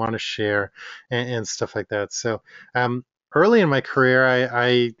going to want to share and stuff like that. So, early in my career,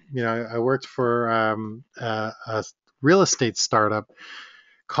 I worked for a real estate startup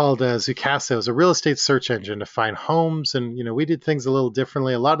called Zoocasa. It was a real estate search engine to find homes, and we did things a little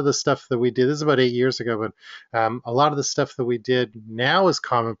differently. A lot of the stuff that we did, this is about 8 years ago, but a lot of the stuff that we did now is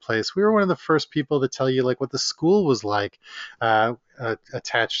commonplace. We were one of the first people to tell you what the school was like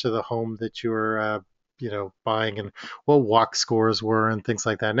attached to the home that you were buying, and what walk scores were and things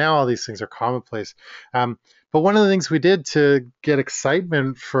like that. Now all these things are commonplace. But one of the things we did to get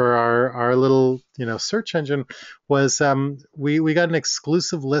excitement for our little search engine was we got an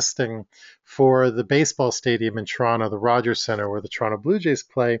exclusive listing for the baseball stadium in Toronto, the Rogers Centre, where the Toronto Blue Jays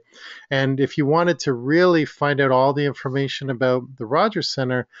play. And if you wanted to really find out all the information about the Rogers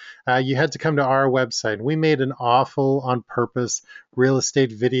Centre, you had to come to our website. And we made an awful, on purpose, real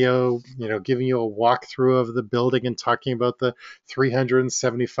estate video, giving you a walkthrough of the building and talking about the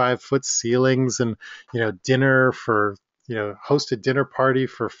 375-foot ceilings, and dinner for hosted dinner party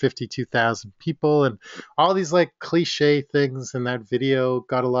for 52,000 people, and all these cliche things. And that video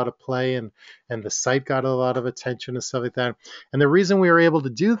got a lot of play, and the site got a lot of attention and stuff like that. And the reason we were able to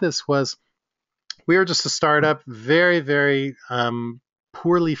do this was we were just a startup, very, very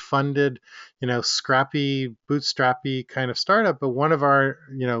poorly funded, scrappy, bootstrappy kind of startup. But one of our,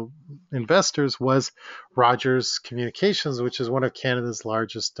 investors was Rogers Communications, which is one of Canada's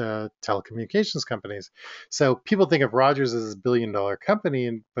largest telecommunications companies. So people think of Rogers as a billion-dollar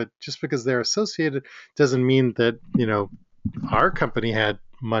company, but just because they're associated doesn't mean that, our company had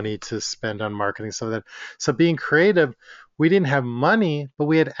money to spend on marketing, so that so being creative, we didn't have money, but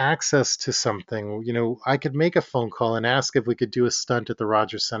we had access to something. I could make a phone call and ask if we could do a stunt at the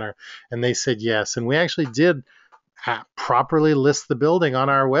Rogers Center, and they said yes, and we actually did properly list the building on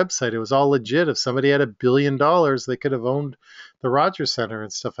our website. It was all legit. If somebody had $1 billion, they could have owned the Rogers Center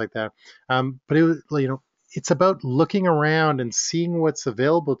and stuff like that. But it was, it's about looking around and seeing what's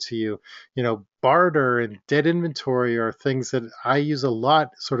available to you. Barter and dead inventory are things that I use a lot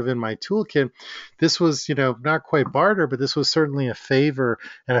sort of in my toolkit. This was, not quite barter, but this was certainly a favor,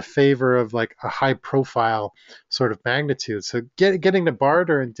 and a favor of like a high profile sort of magnitude. So getting to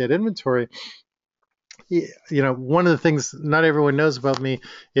barter and dead inventory, one of the things not everyone knows about me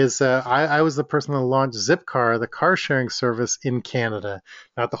is I was the person that launched Zipcar, the car sharing service in Canada.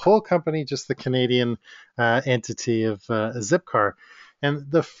 Not the whole company, just the Canadian entity of Zipcar.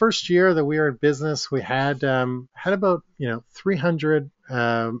 And the first year that we were in business, we had about 300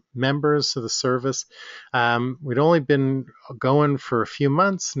 members of the service. We'd only been going for a few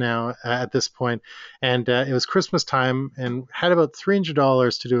months now at this point, and it was Christmas time, and had about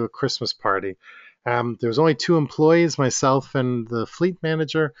 $300 to do a Christmas party. There was only 2 employees, myself and the fleet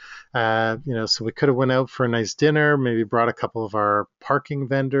manager. So we could have went out for a nice dinner, maybe brought a couple of our parking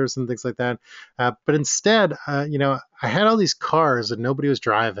vendors and things like that. But instead, I had all these cars that nobody was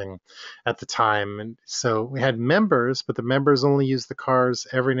driving at the time. And so we had members, but the members only used the cars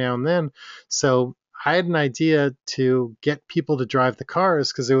every now and then. So I had an idea to get people to drive the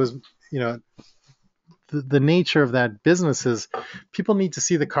cars, because it was, the nature of that business is people need to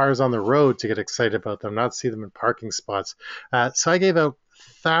see the cars on the road to get excited about them, not see them in parking spots. So I gave out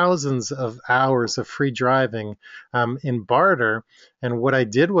thousands of hours of free driving in barter. And what I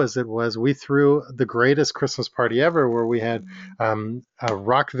did was we threw the greatest Christmas party ever, where we had a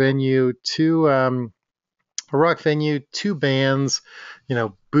rock venue, two bands,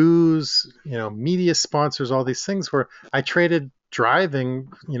 booze, media sponsors, all these things, where I traded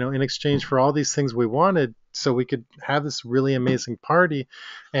driving, in exchange for all these things we wanted, so we could have this really amazing party.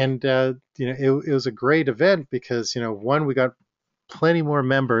 And, it was a great event because, one, we got plenty more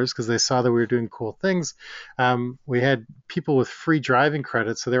members because they saw that we were doing cool things. We had people with free driving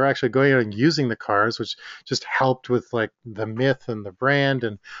credits, so they were actually going out and using the cars, which just helped with like the myth and the brand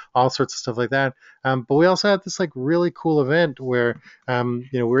and all sorts of stuff like that. But we also had this like really cool event where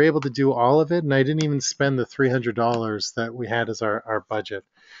we were able to do all of it, and I didn't even spend the $300 that we had as our budget.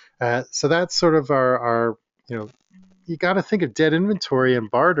 So that's sort of our you got to think of dead inventory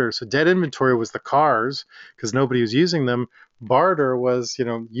and barter. So dead inventory was the cars because nobody was using them. Barter was,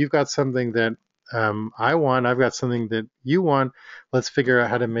 you've got something that I want, I've got something that you want. Let's figure out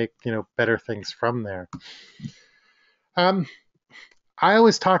how to make, better things from there. I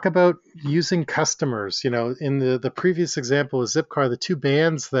always talk about using customers. In the previous example with Zipcar, the 2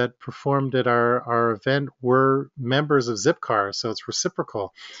 bands that performed at our event were members of Zipcar, so it's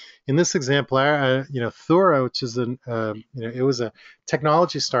reciprocal. In this example, Thura, which is it was a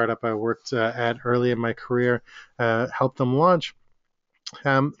technology startup I worked at early in my career, helped them launch.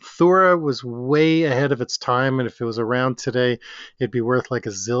 Thura was way ahead of its time, and if it was around today, it'd be worth like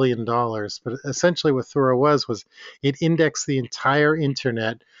 $1 zillion. But essentially, what Thura was it indexed the entire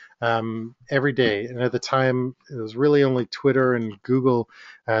internet every day. And at the time, it was really only Twitter and Google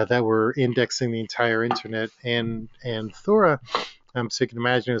that were indexing the entire internet, and Thura. So you can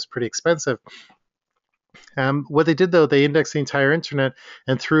imagine it was pretty expensive. What they did, though, they indexed the entire internet,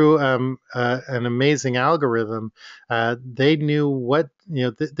 and through an amazing algorithm, they knew what,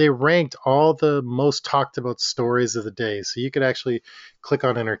 they ranked all the most talked about stories of the day. So you could actually click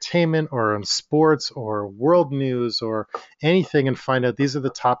on entertainment or on sports or world news or anything and find out these are the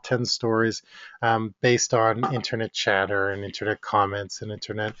top 10 stories based on internet chatter and internet comments and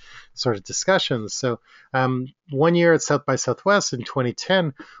internet sort of discussions. So one year at South by Southwest in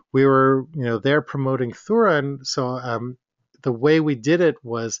 2010, we were, there promoting Thura. And so the way we did it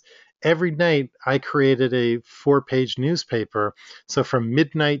was every night I created a 4-page newspaper. So from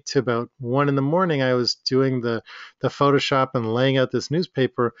midnight to about 1 a.m, I was doing the Photoshop and laying out this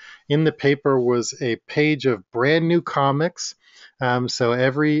newspaper. In the paper was a page of brand new comics. So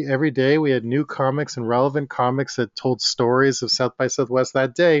every day we had new comics and relevant comics that told stories of South by Southwest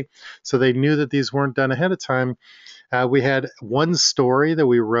that day. So they knew that these weren't done ahead of time. We had one story that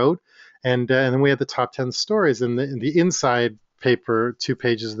we wrote, and then we had the top 10 stories. And the inside paper, 2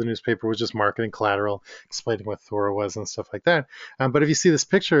 pages of the newspaper was just marketing collateral, explaining what Thora was and stuff like that. But if you see this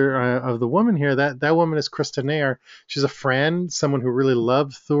picture of the woman here, that woman is Krista Nair. She's a friend, someone who really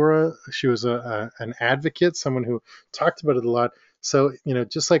loved Thora. She was an advocate, someone who talked about it a lot. So,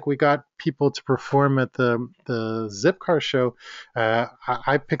 just like we got people to perform at the Zipcar show,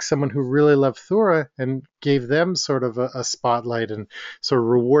 I picked someone who really loved Thora and gave them sort of a spotlight and sort of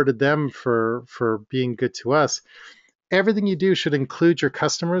rewarded them for being good to us. Everything you do should include your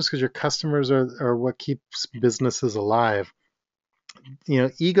customers, because your customers are what keeps businesses alive.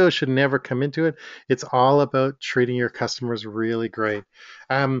 Ego should never come into it. It's all about treating your customers really great.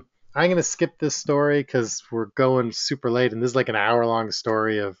 I'm going to skip this story because we're going super late, and this is like an hour-long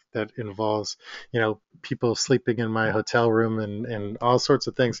story that involves, people sleeping in my hotel room and all sorts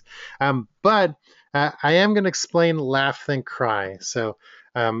of things. But I am going to explain Laugh, Think, Cry. So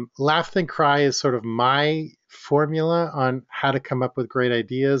Laugh, Think, Cry is sort of my formula on how to come up with great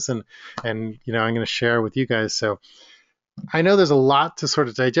ideas, and I'm going to share with you guys. So I know there's a lot to sort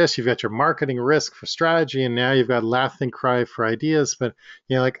of digest. You've got your marketing risk for strategy, and now you've got Laugh, Think, Cry for ideas. But,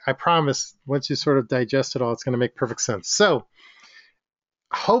 like I promise, once you sort of digest it all, it's going to make perfect sense. So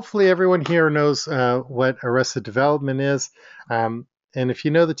hopefully everyone here knows what Arrested Development is. And if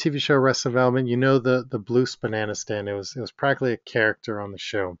you know the TV show Arrested Development, you know the Blues banana stand. It was practically a character on the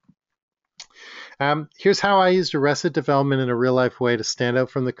show. Here's how I used Arrested Development in a real life way to stand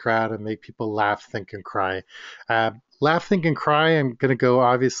out from the crowd and make people laugh, think, and cry. Laugh, think, and cry, I'm going to go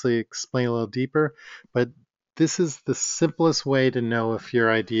obviously explain a little deeper, but this is the simplest way to know if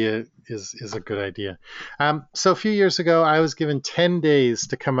your idea is a good idea. So a few years ago, I was given 10 days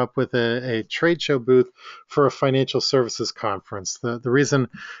to come up with a trade show booth for a financial services conference. The reason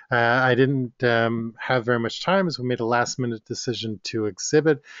I didn't have very much time is we made a last minute decision to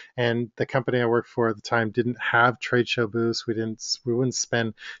exhibit, and the company I worked for at the time didn't have trade show booths. We wouldn't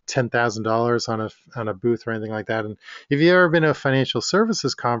spend $10,000 on a booth or anything like that. And if you've ever been to a financial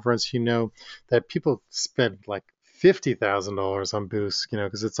services conference, you know that people spend like $50,000 on booths,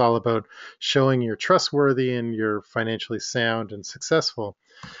 because it's all about showing you're trustworthy and you're financially sound and successful.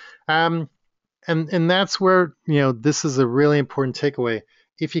 And that's where, this is a really important takeaway.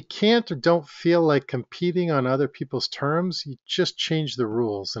 If you can't or don't feel like competing on other people's terms, you just change the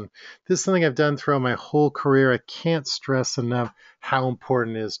rules. And this is something I've done throughout my whole career. I can't stress enough how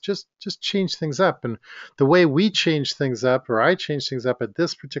important it is. Just change things up. And the way we changed things up, or I changed things up at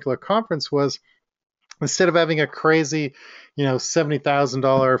this particular conference, was instead of having a crazy,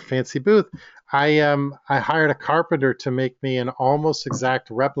 $70,000 fancy booth, I hired a carpenter to make me an almost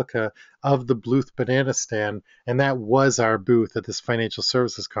exact replica of the Bluth banana stand, and that was our booth at this financial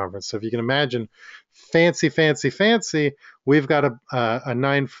services conference. So if you can imagine, fancy, fancy, fancy, we've got a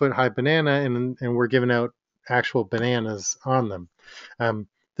 9-foot high banana, and we're giving out actual bananas on them.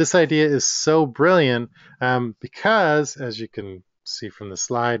 This idea is so brilliant because, as you can see from the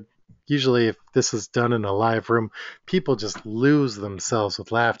slide, usually if this is done in a live room, people just lose themselves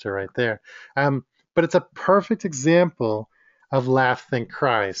with laughter right there. But it's a perfect example of laugh, think,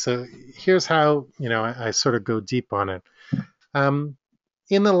 cry. So here's how, I sort of go deep on it.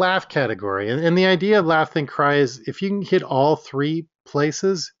 In the laugh category, and the idea of laugh, think, cry is if you can hit all three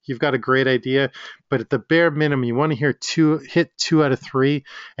places, you've got a great idea. But at the bare minimum, you want to hit 2 out of 3.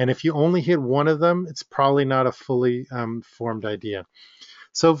 And if you only hit one of them, it's probably not a fully formed idea.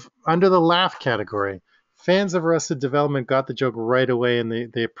 So under the laugh category, fans of Arrested Development got the joke right away, and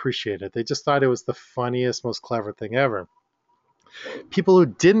they appreciated it. They just thought it was the funniest, most clever thing ever. People who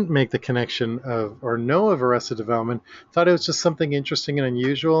didn't make the connection or know of Arrested Development thought it was just something interesting and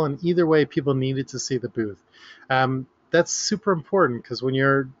unusual, and either way, people needed to see the booth. That's super important because when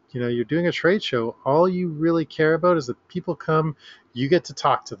you're doing a trade show, all you really care about is that people come, you get to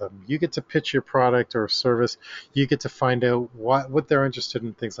talk to them, you get to pitch your product or service, you get to find out what they're interested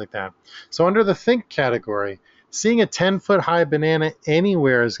in, things like that. So under the think category, seeing a 10-foot high banana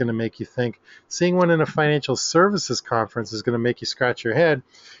anywhere is going to make you think. Seeing one in a financial services conference is going to make you scratch your head.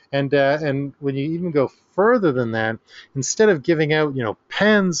 And when you even go further than that, instead of giving out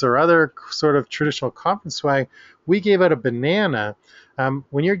pens or other sort of traditional conference swag, we gave out a banana.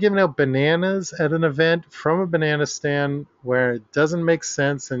 When you're giving out bananas at an event from a banana stand where it doesn't make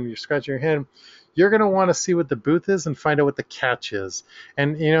sense and you're scratching your head, you're going to want to see what the booth is and find out what the catch is.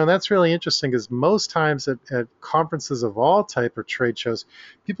 And, that's really interesting because most times at conferences of all type or trade shows,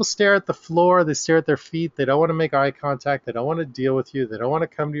 people stare at the floor, they stare at their feet, they don't want to make eye contact, they don't want to deal with you, they don't want to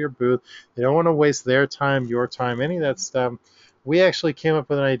come to your booth, they don't want to waste their time, your time, any of that stuff. We actually came up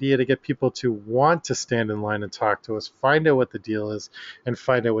with an idea to get people to want to stand in line and talk to us, find out what the deal is, and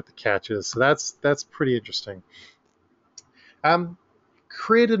find out what the catch is. So that's pretty interesting. Um,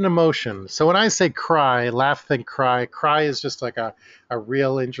 Create an emotion. So when I say cry, laugh, think, cry, cry is just like a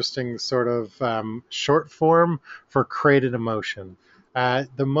real interesting sort of short form for create an emotion. The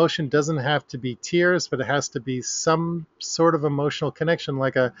emotion doesn't have to be tears, but it has to be some sort of emotional connection,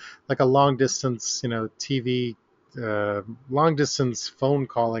 like a long distance, TV, long distance phone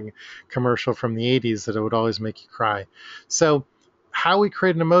calling commercial from the 80s that it would always make you cry. So how we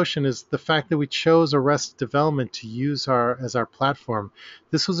create an emotion is the fact that we chose Arrested Development to use as our platform.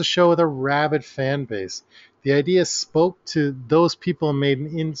 This was a show with a rabid fan base. The idea spoke to those people and made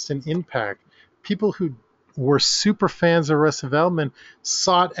an instant impact. People who were super fans of Arrested Development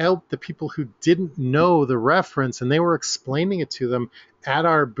sought out the people who didn't know the reference, and they were explaining it to them at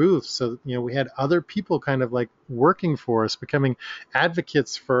our booth. So, we had other people kind of like working for us, becoming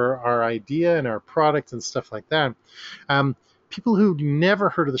advocates for our idea and our product and stuff like that. Um, People who never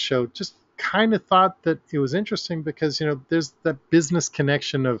heard of the show just kind of thought that it was interesting because there's that business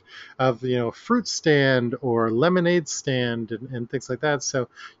connection of fruit stand or lemonade stand and things like that. So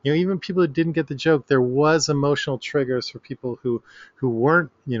even people who didn't get the joke, there was emotional triggers for people who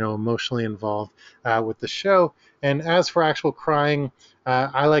weren't emotionally involved with the show. And as for actual crying,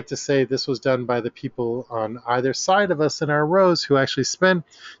 I like to say this was done by the people on either side of us in our rows who actually spent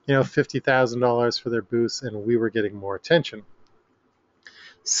 $50,000 for their booths, and we were getting more attention.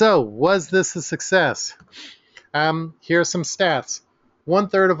 So, was this a success? Here are some stats.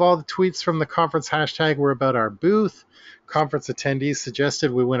 1/3 of all the tweets from the conference hashtag were about our booth. Conference attendees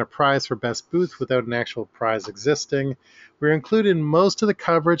suggested we win a prize for best booth without an actual prize existing. We were included in most of the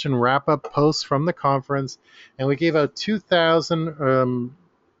coverage and wrap-up posts from the conference, and we gave out 2,000,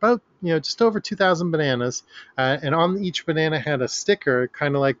 about just over 2,000 bananas, and on each banana had a sticker,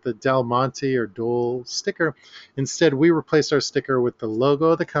 kind of like the Del Monte or Dole sticker. Instead, we replaced our sticker with the logo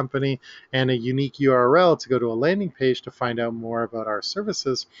of the company and a unique URL to go to a landing page to find out more about our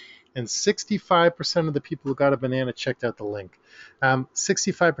services. And 65% of the people who got a banana checked out the link.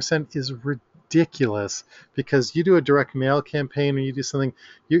 65% is ridiculous because you do a direct mail campaign or you do something,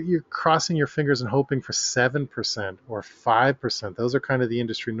 you're crossing your fingers and hoping for 7% or 5%. Those are kind of the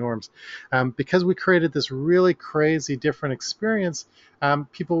industry norms. Because we created this really crazy different experience,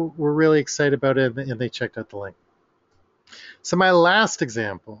 people were really excited about it and they checked out the link. So my last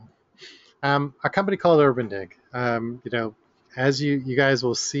example, a company called Urban Dig. As you guys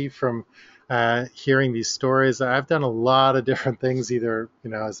will see from hearing these stories, I've done a lot of different things, either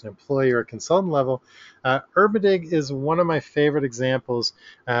as an employee or a consultant level. Urban Dig is one of my favorite examples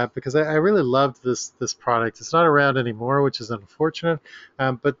because I really loved this product. It's not around anymore, which is unfortunate.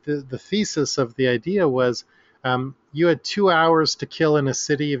 But the thesis of the idea was you had 2 hours to kill in a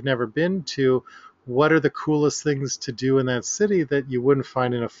city you've never been to. What are the coolest things to do in that city that you wouldn't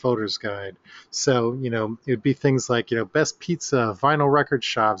find in a photo's guide? So, it would be things like, best pizza, vinyl record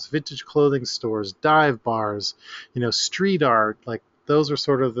shops, vintage clothing stores, dive bars, street art, like those are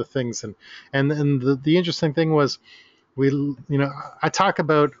sort of the things. And the interesting thing was I talk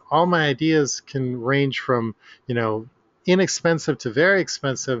about all my ideas can range from, inexpensive to very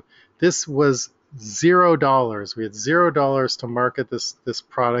expensive. This was $0. We had $0 to market this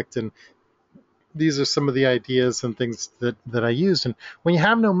product, and these are some of the ideas and things that I used. And when you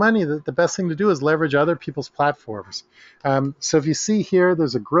have no money, the best thing to do is leverage other people's platforms. So if you see here,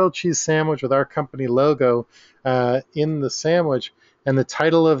 there's a grilled cheese sandwich with our company logo in the sandwich. And the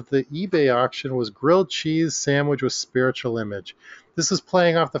title of the eBay auction was Grilled Cheese Sandwich with Spiritual Image. This is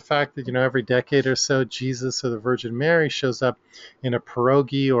playing off the fact that, every decade or so, Jesus or the Virgin Mary shows up in a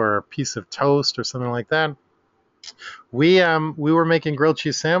pierogi or a piece of toast or something like that. We were making grilled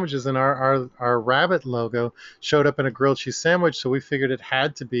cheese sandwiches, and our rabbit logo showed up in a grilled cheese sandwich. So we figured it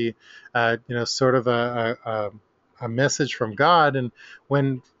had to be, sort of a message from God. And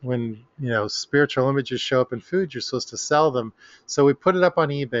when spiritual images show up in food, you're supposed to sell them. So we put it up on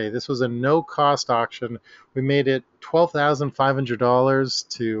eBay. This was a no cost auction. We made it $12,500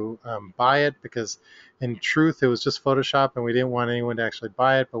 to buy it because in truth it was just Photoshop and we didn't want anyone to actually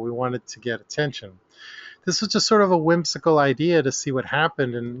buy it, but we wanted to get attention. This was just sort of a whimsical idea to see what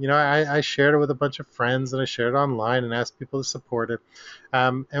happened. And, I shared it with a bunch of friends and I shared it online and asked people to support it.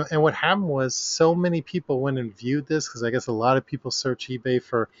 And what happened was so many people went and viewed this because I guess a lot of people search eBay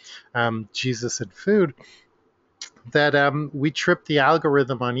for Jesus and food that we tripped the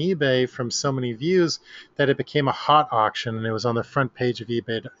algorithm on eBay from so many views that it became a hot auction and it was on the front page of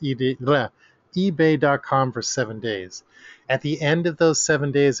eBay.com for 7 days. At the end of those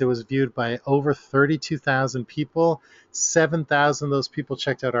 7 days, it was viewed by over 32,000 people. 7,000 of those people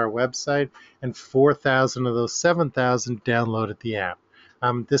checked out our website, and 4,000 of those 7,000 downloaded the app.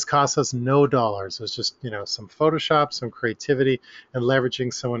 This cost us no dollars. It was just, some Photoshop, some creativity, and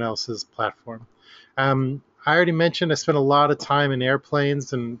leveraging someone else's platform. I already mentioned I spent a lot of time in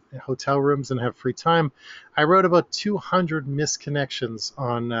airplanes and hotel rooms and have free time. I wrote about 200 misconnections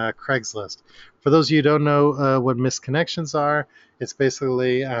on Craigslist. For those of you who don't know what misconnections are, it's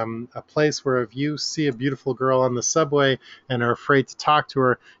basically a place where if you see a beautiful girl on the subway and are afraid to talk to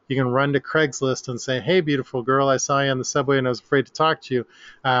her, you can run to Craigslist and say, "Hey, beautiful girl, I saw you on the subway and I was afraid to talk to you.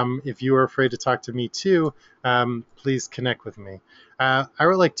 If you are afraid to talk to me too, please connect with me." I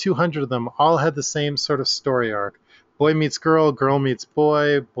wrote like 200 of them, all had the same sort of story arc. Boy meets girl, girl meets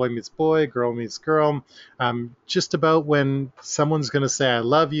boy meets boy, girl meets girl. Just about when someone's going to say I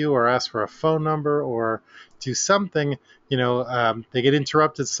love you or ask for a phone number or do something, they get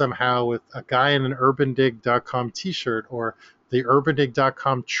interrupted somehow with a guy in an urbandig.com t-shirt, or the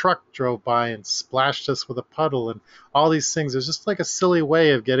urbandig.com truck drove by and splashed us with a puddle, and all these things. There's just like a silly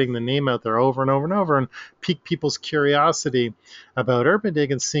way of getting the name out there over and over and over and pique people's curiosity about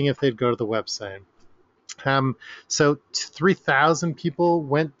Urbandig and seeing if they'd go to the website. So 3,000 people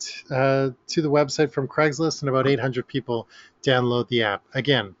went to the website from Craigslist, and about 800 people download the app.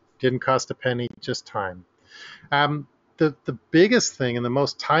 Again, didn't cost a penny, just time. The biggest thing and the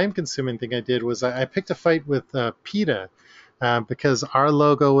most time consuming thing I did was I picked a fight with PETA, because our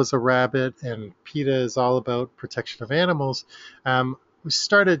logo was a rabbit and PETA is all about protection of animals. We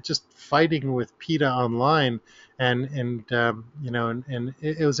started just fighting with PETA online, and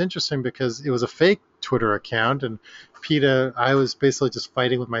it was interesting because it was a fake Twitter account, and PETA, I was basically just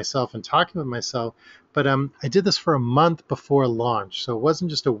fighting with myself and talking with myself. But I did this for a month before launch, so it wasn't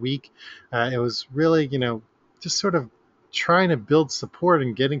just a week. It was really, just sort of trying to build support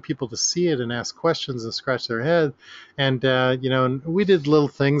and getting people to see it and ask questions and scratch their head. And, and we did little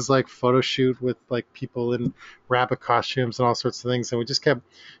things like photo shoot with like people in rabbit costumes and all sorts of things. And we just kept,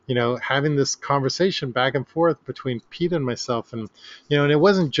 having this conversation back and forth between PETA and myself. And, and it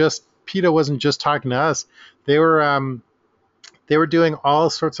wasn't just, PETA wasn't just talking to us. They were doing all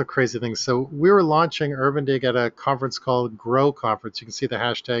sorts of crazy things. So we were launching Urbandig at a conference called Grow Conference. You can see the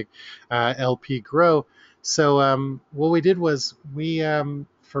hashtag LP Grow. So what we did was we,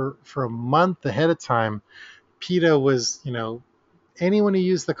 for a month ahead of time, PETA was, anyone who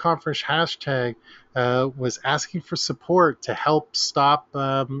used the conference hashtag was asking for support to help stop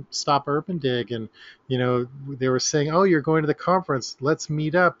Urbandig, and they were saying, "Oh, you're going to the conference. Let's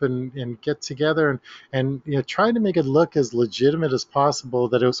meet up and get together," and trying to make it look as legitimate as possible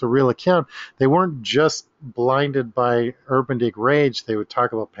that it was a real account. They weren't just blinded by Urbandig rage. They would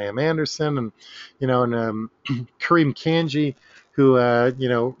talk about Pam Anderson and Kareem Kanji, who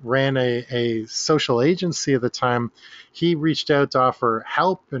ran a social agency at the time. He reached out to offer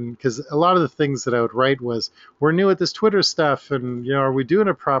help, and because a lot of the things that I would write was, "We're new at this Twitter stuff, and are we doing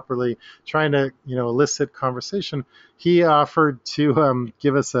it properly?" Trying to elicit conversation. He offered to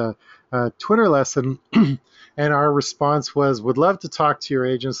give us a Twitter lesson, and our response was, "Would love to talk to your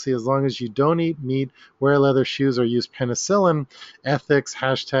agency as long as you don't eat meat, wear leather shoes, or use penicillin. Ethics,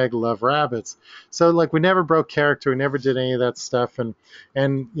 hashtag love rabbits." So like we never broke character, we never did any of that stuff, and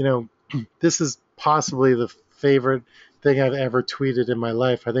this is possibly the favorite thing I've ever tweeted in my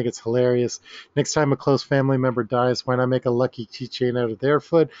life. I think it's hilarious. Next time a close family member dies, why not make a lucky keychain out of their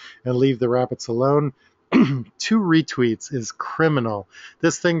foot and leave the rabbits alone? 2 retweets is criminal.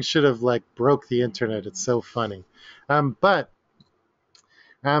 This thing should have like broke the internet. It's so funny. But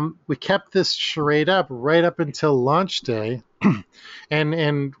we kept this charade up right up until launch day.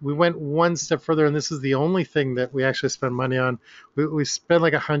 And we went one step further, and this is the only thing that we actually spent money on. We spent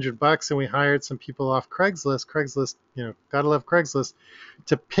like $100, and we hired some people off Craigslist. Craigslist, gotta love Craigslist,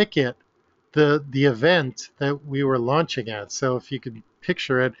 to picket the event that we were launching at. So if you could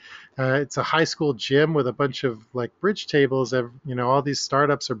picture it, it's a high school gym with a bunch of like bridge tables. All these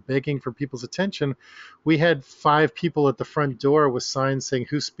startups are begging for people's attention. We had 5 people at the front door with signs saying,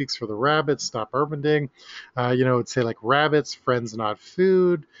 "Who speaks for the rabbits? Stop Urbandig." It'd say like "Rabbits, friends, not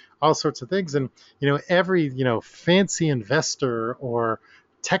food," all sorts of things. And every fancy investor or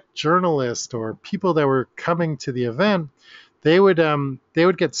tech journalist or people that were coming to the event, they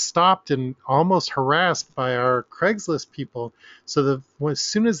would get stopped and almost harassed by our Craigslist people. So as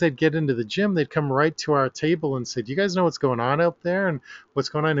soon as they'd get into the gym, they'd come right to our table and say, "Do you guys know what's going on out there and what's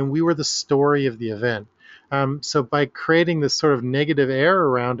going on?" And we were the story of the event. So by creating this sort of negative air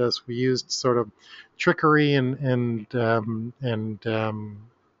around us, we used sort of trickery and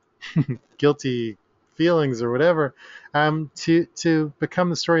guilty feelings or whatever, to become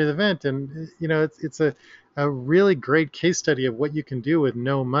the story of the event. And it's a really great case study of what you can do with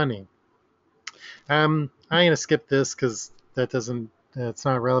no money. I'm going to skip this because that doesn't it's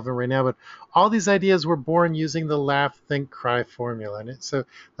not relevant right now, but all these ideas were born using the laugh, think, cry formula. And so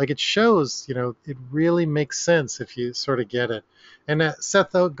like it shows, it really makes sense if you sort of get it. And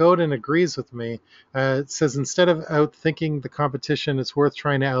Seth Godin agrees with me. It says instead of outthinking the competition, it's worth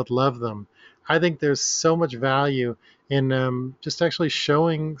trying to outlove them. I think there's so much value in just actually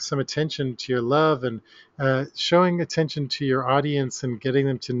showing some attention to your love and showing attention to your audience and getting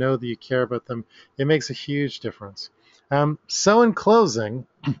them to know that you care about them. It makes a huge difference. So in closing,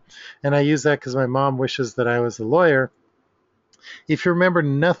 and I use that because my mom wishes that I was a lawyer, if you remember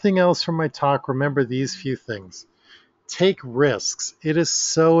nothing else from my talk, remember these few things. Take risks. It is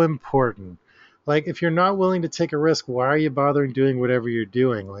so important. Like, if you're not willing to take a risk, why are you bothering doing whatever you're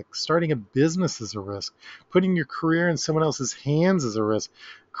doing? Like, starting a business is a risk. Putting your career in someone else's hands is a risk.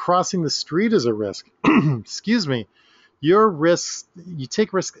 Crossing the street is a risk. Excuse me. Your risks, you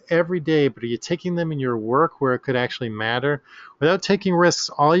take risks every day, but are you taking them in your work where it could actually matter? Without taking risks,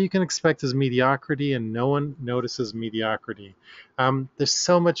 all you can expect is mediocrity, and no one notices mediocrity. There's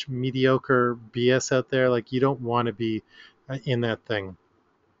so much mediocre BS out there, like you don't want to be in that thing.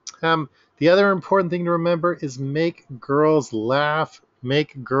 The other important thing to remember is make girls laugh,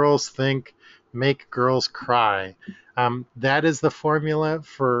 make girls think, make girls cry. That is the formula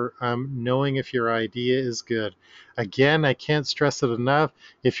for knowing if your idea is good. Again, I can't stress it enough.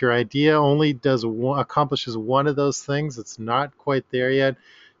 If your idea only accomplishes one of those things, it's not quite there yet.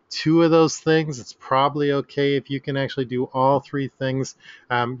 Two of those things, it's probably okay. If you can actually do all three things,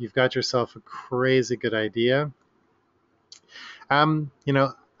 you've got yourself a crazy good idea. You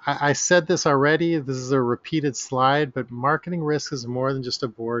know, I said this already. This is a repeated slide, but marketing risk is more than just a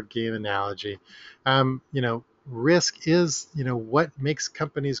board game analogy. Risk is, what makes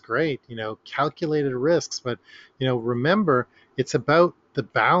companies great, calculated risks. But, remember, it's about the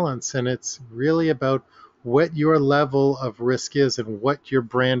balance, and it's really about what your level of risk is and what your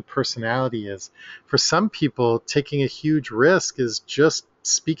brand personality is. For some people, taking a huge risk is just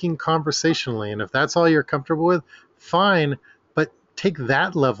speaking conversationally. And if that's all you're comfortable with, fine, but take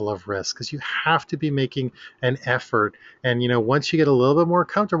that level of risk because you have to be making an effort. And once you get a little bit more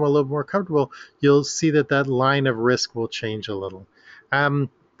comfortable, you'll see that line of risk will change a little.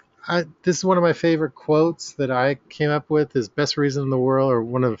 This is one of my favorite quotes that I came up with is best reason in the world, or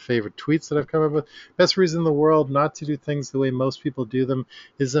one of the favorite tweets that I've come up with. Best reason in the world not to do things the way most people do them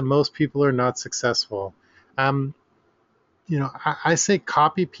is that most people are not successful. Um, I say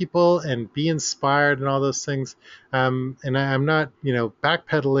copy people and be inspired and all those things. And I'm not,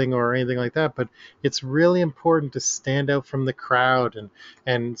 backpedaling or anything like that, but it's really important to stand out from the crowd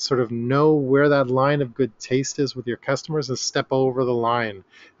and sort of know where that line of good taste is with your customers and step over the line.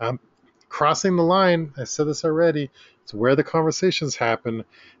 Crossing the line, I said this already, it's where the conversations happen.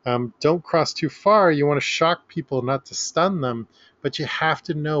 Don't cross too far. You want to shock people, not to stun them, but you have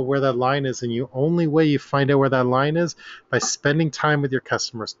to know where that line is. And the only way you find out where that line is by spending time with your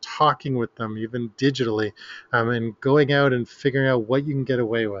customers, talking with them, even digitally, and going out and figuring out what you can get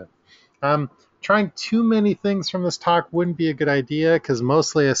away with. Trying too many things from this talk wouldn't be a good idea because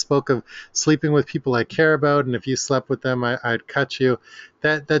mostly I spoke of sleeping with people I care about, and if you slept with them, I'd cut you.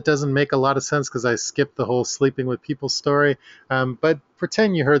 That doesn't make a lot of sense because I skipped the whole sleeping with people story. But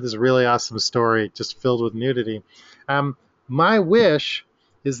pretend you heard this really awesome story just filled with nudity. My wish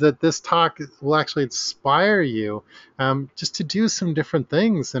is that this talk will actually inspire you just to do some different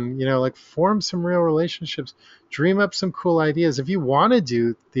things and, like form some real relationships, dream up some cool ideas. If you want to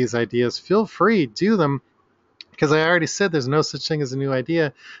do these ideas, feel free, do them. Because I already said there's no such thing as a new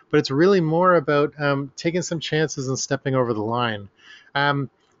idea, but it's really more about taking some chances and stepping over the line. Um,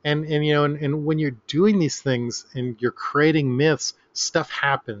 and when you're doing these things and you're creating myths, stuff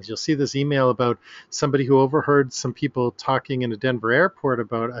happens. You'll see this email about somebody who overheard some people talking in a Denver airport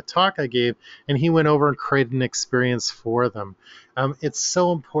about a talk I gave, and he went over and created an experience for them. It's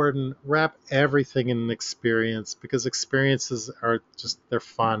so important. Wrap everything in an experience because experiences are just, they're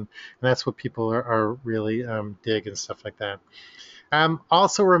fun. And that's what people are really dig and stuff like that.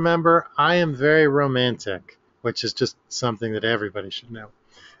 Also remember, I am very romantic, which is just something that everybody should know.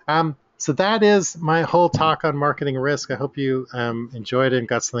 So that is my whole talk on marketing risk. I hope you enjoyed it and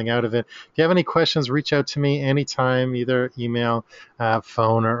got something out of it. If you have any questions, reach out to me anytime, either email,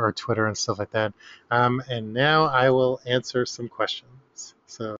 phone, or Twitter and stuff like that. And now I will answer some questions.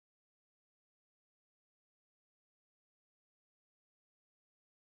 So.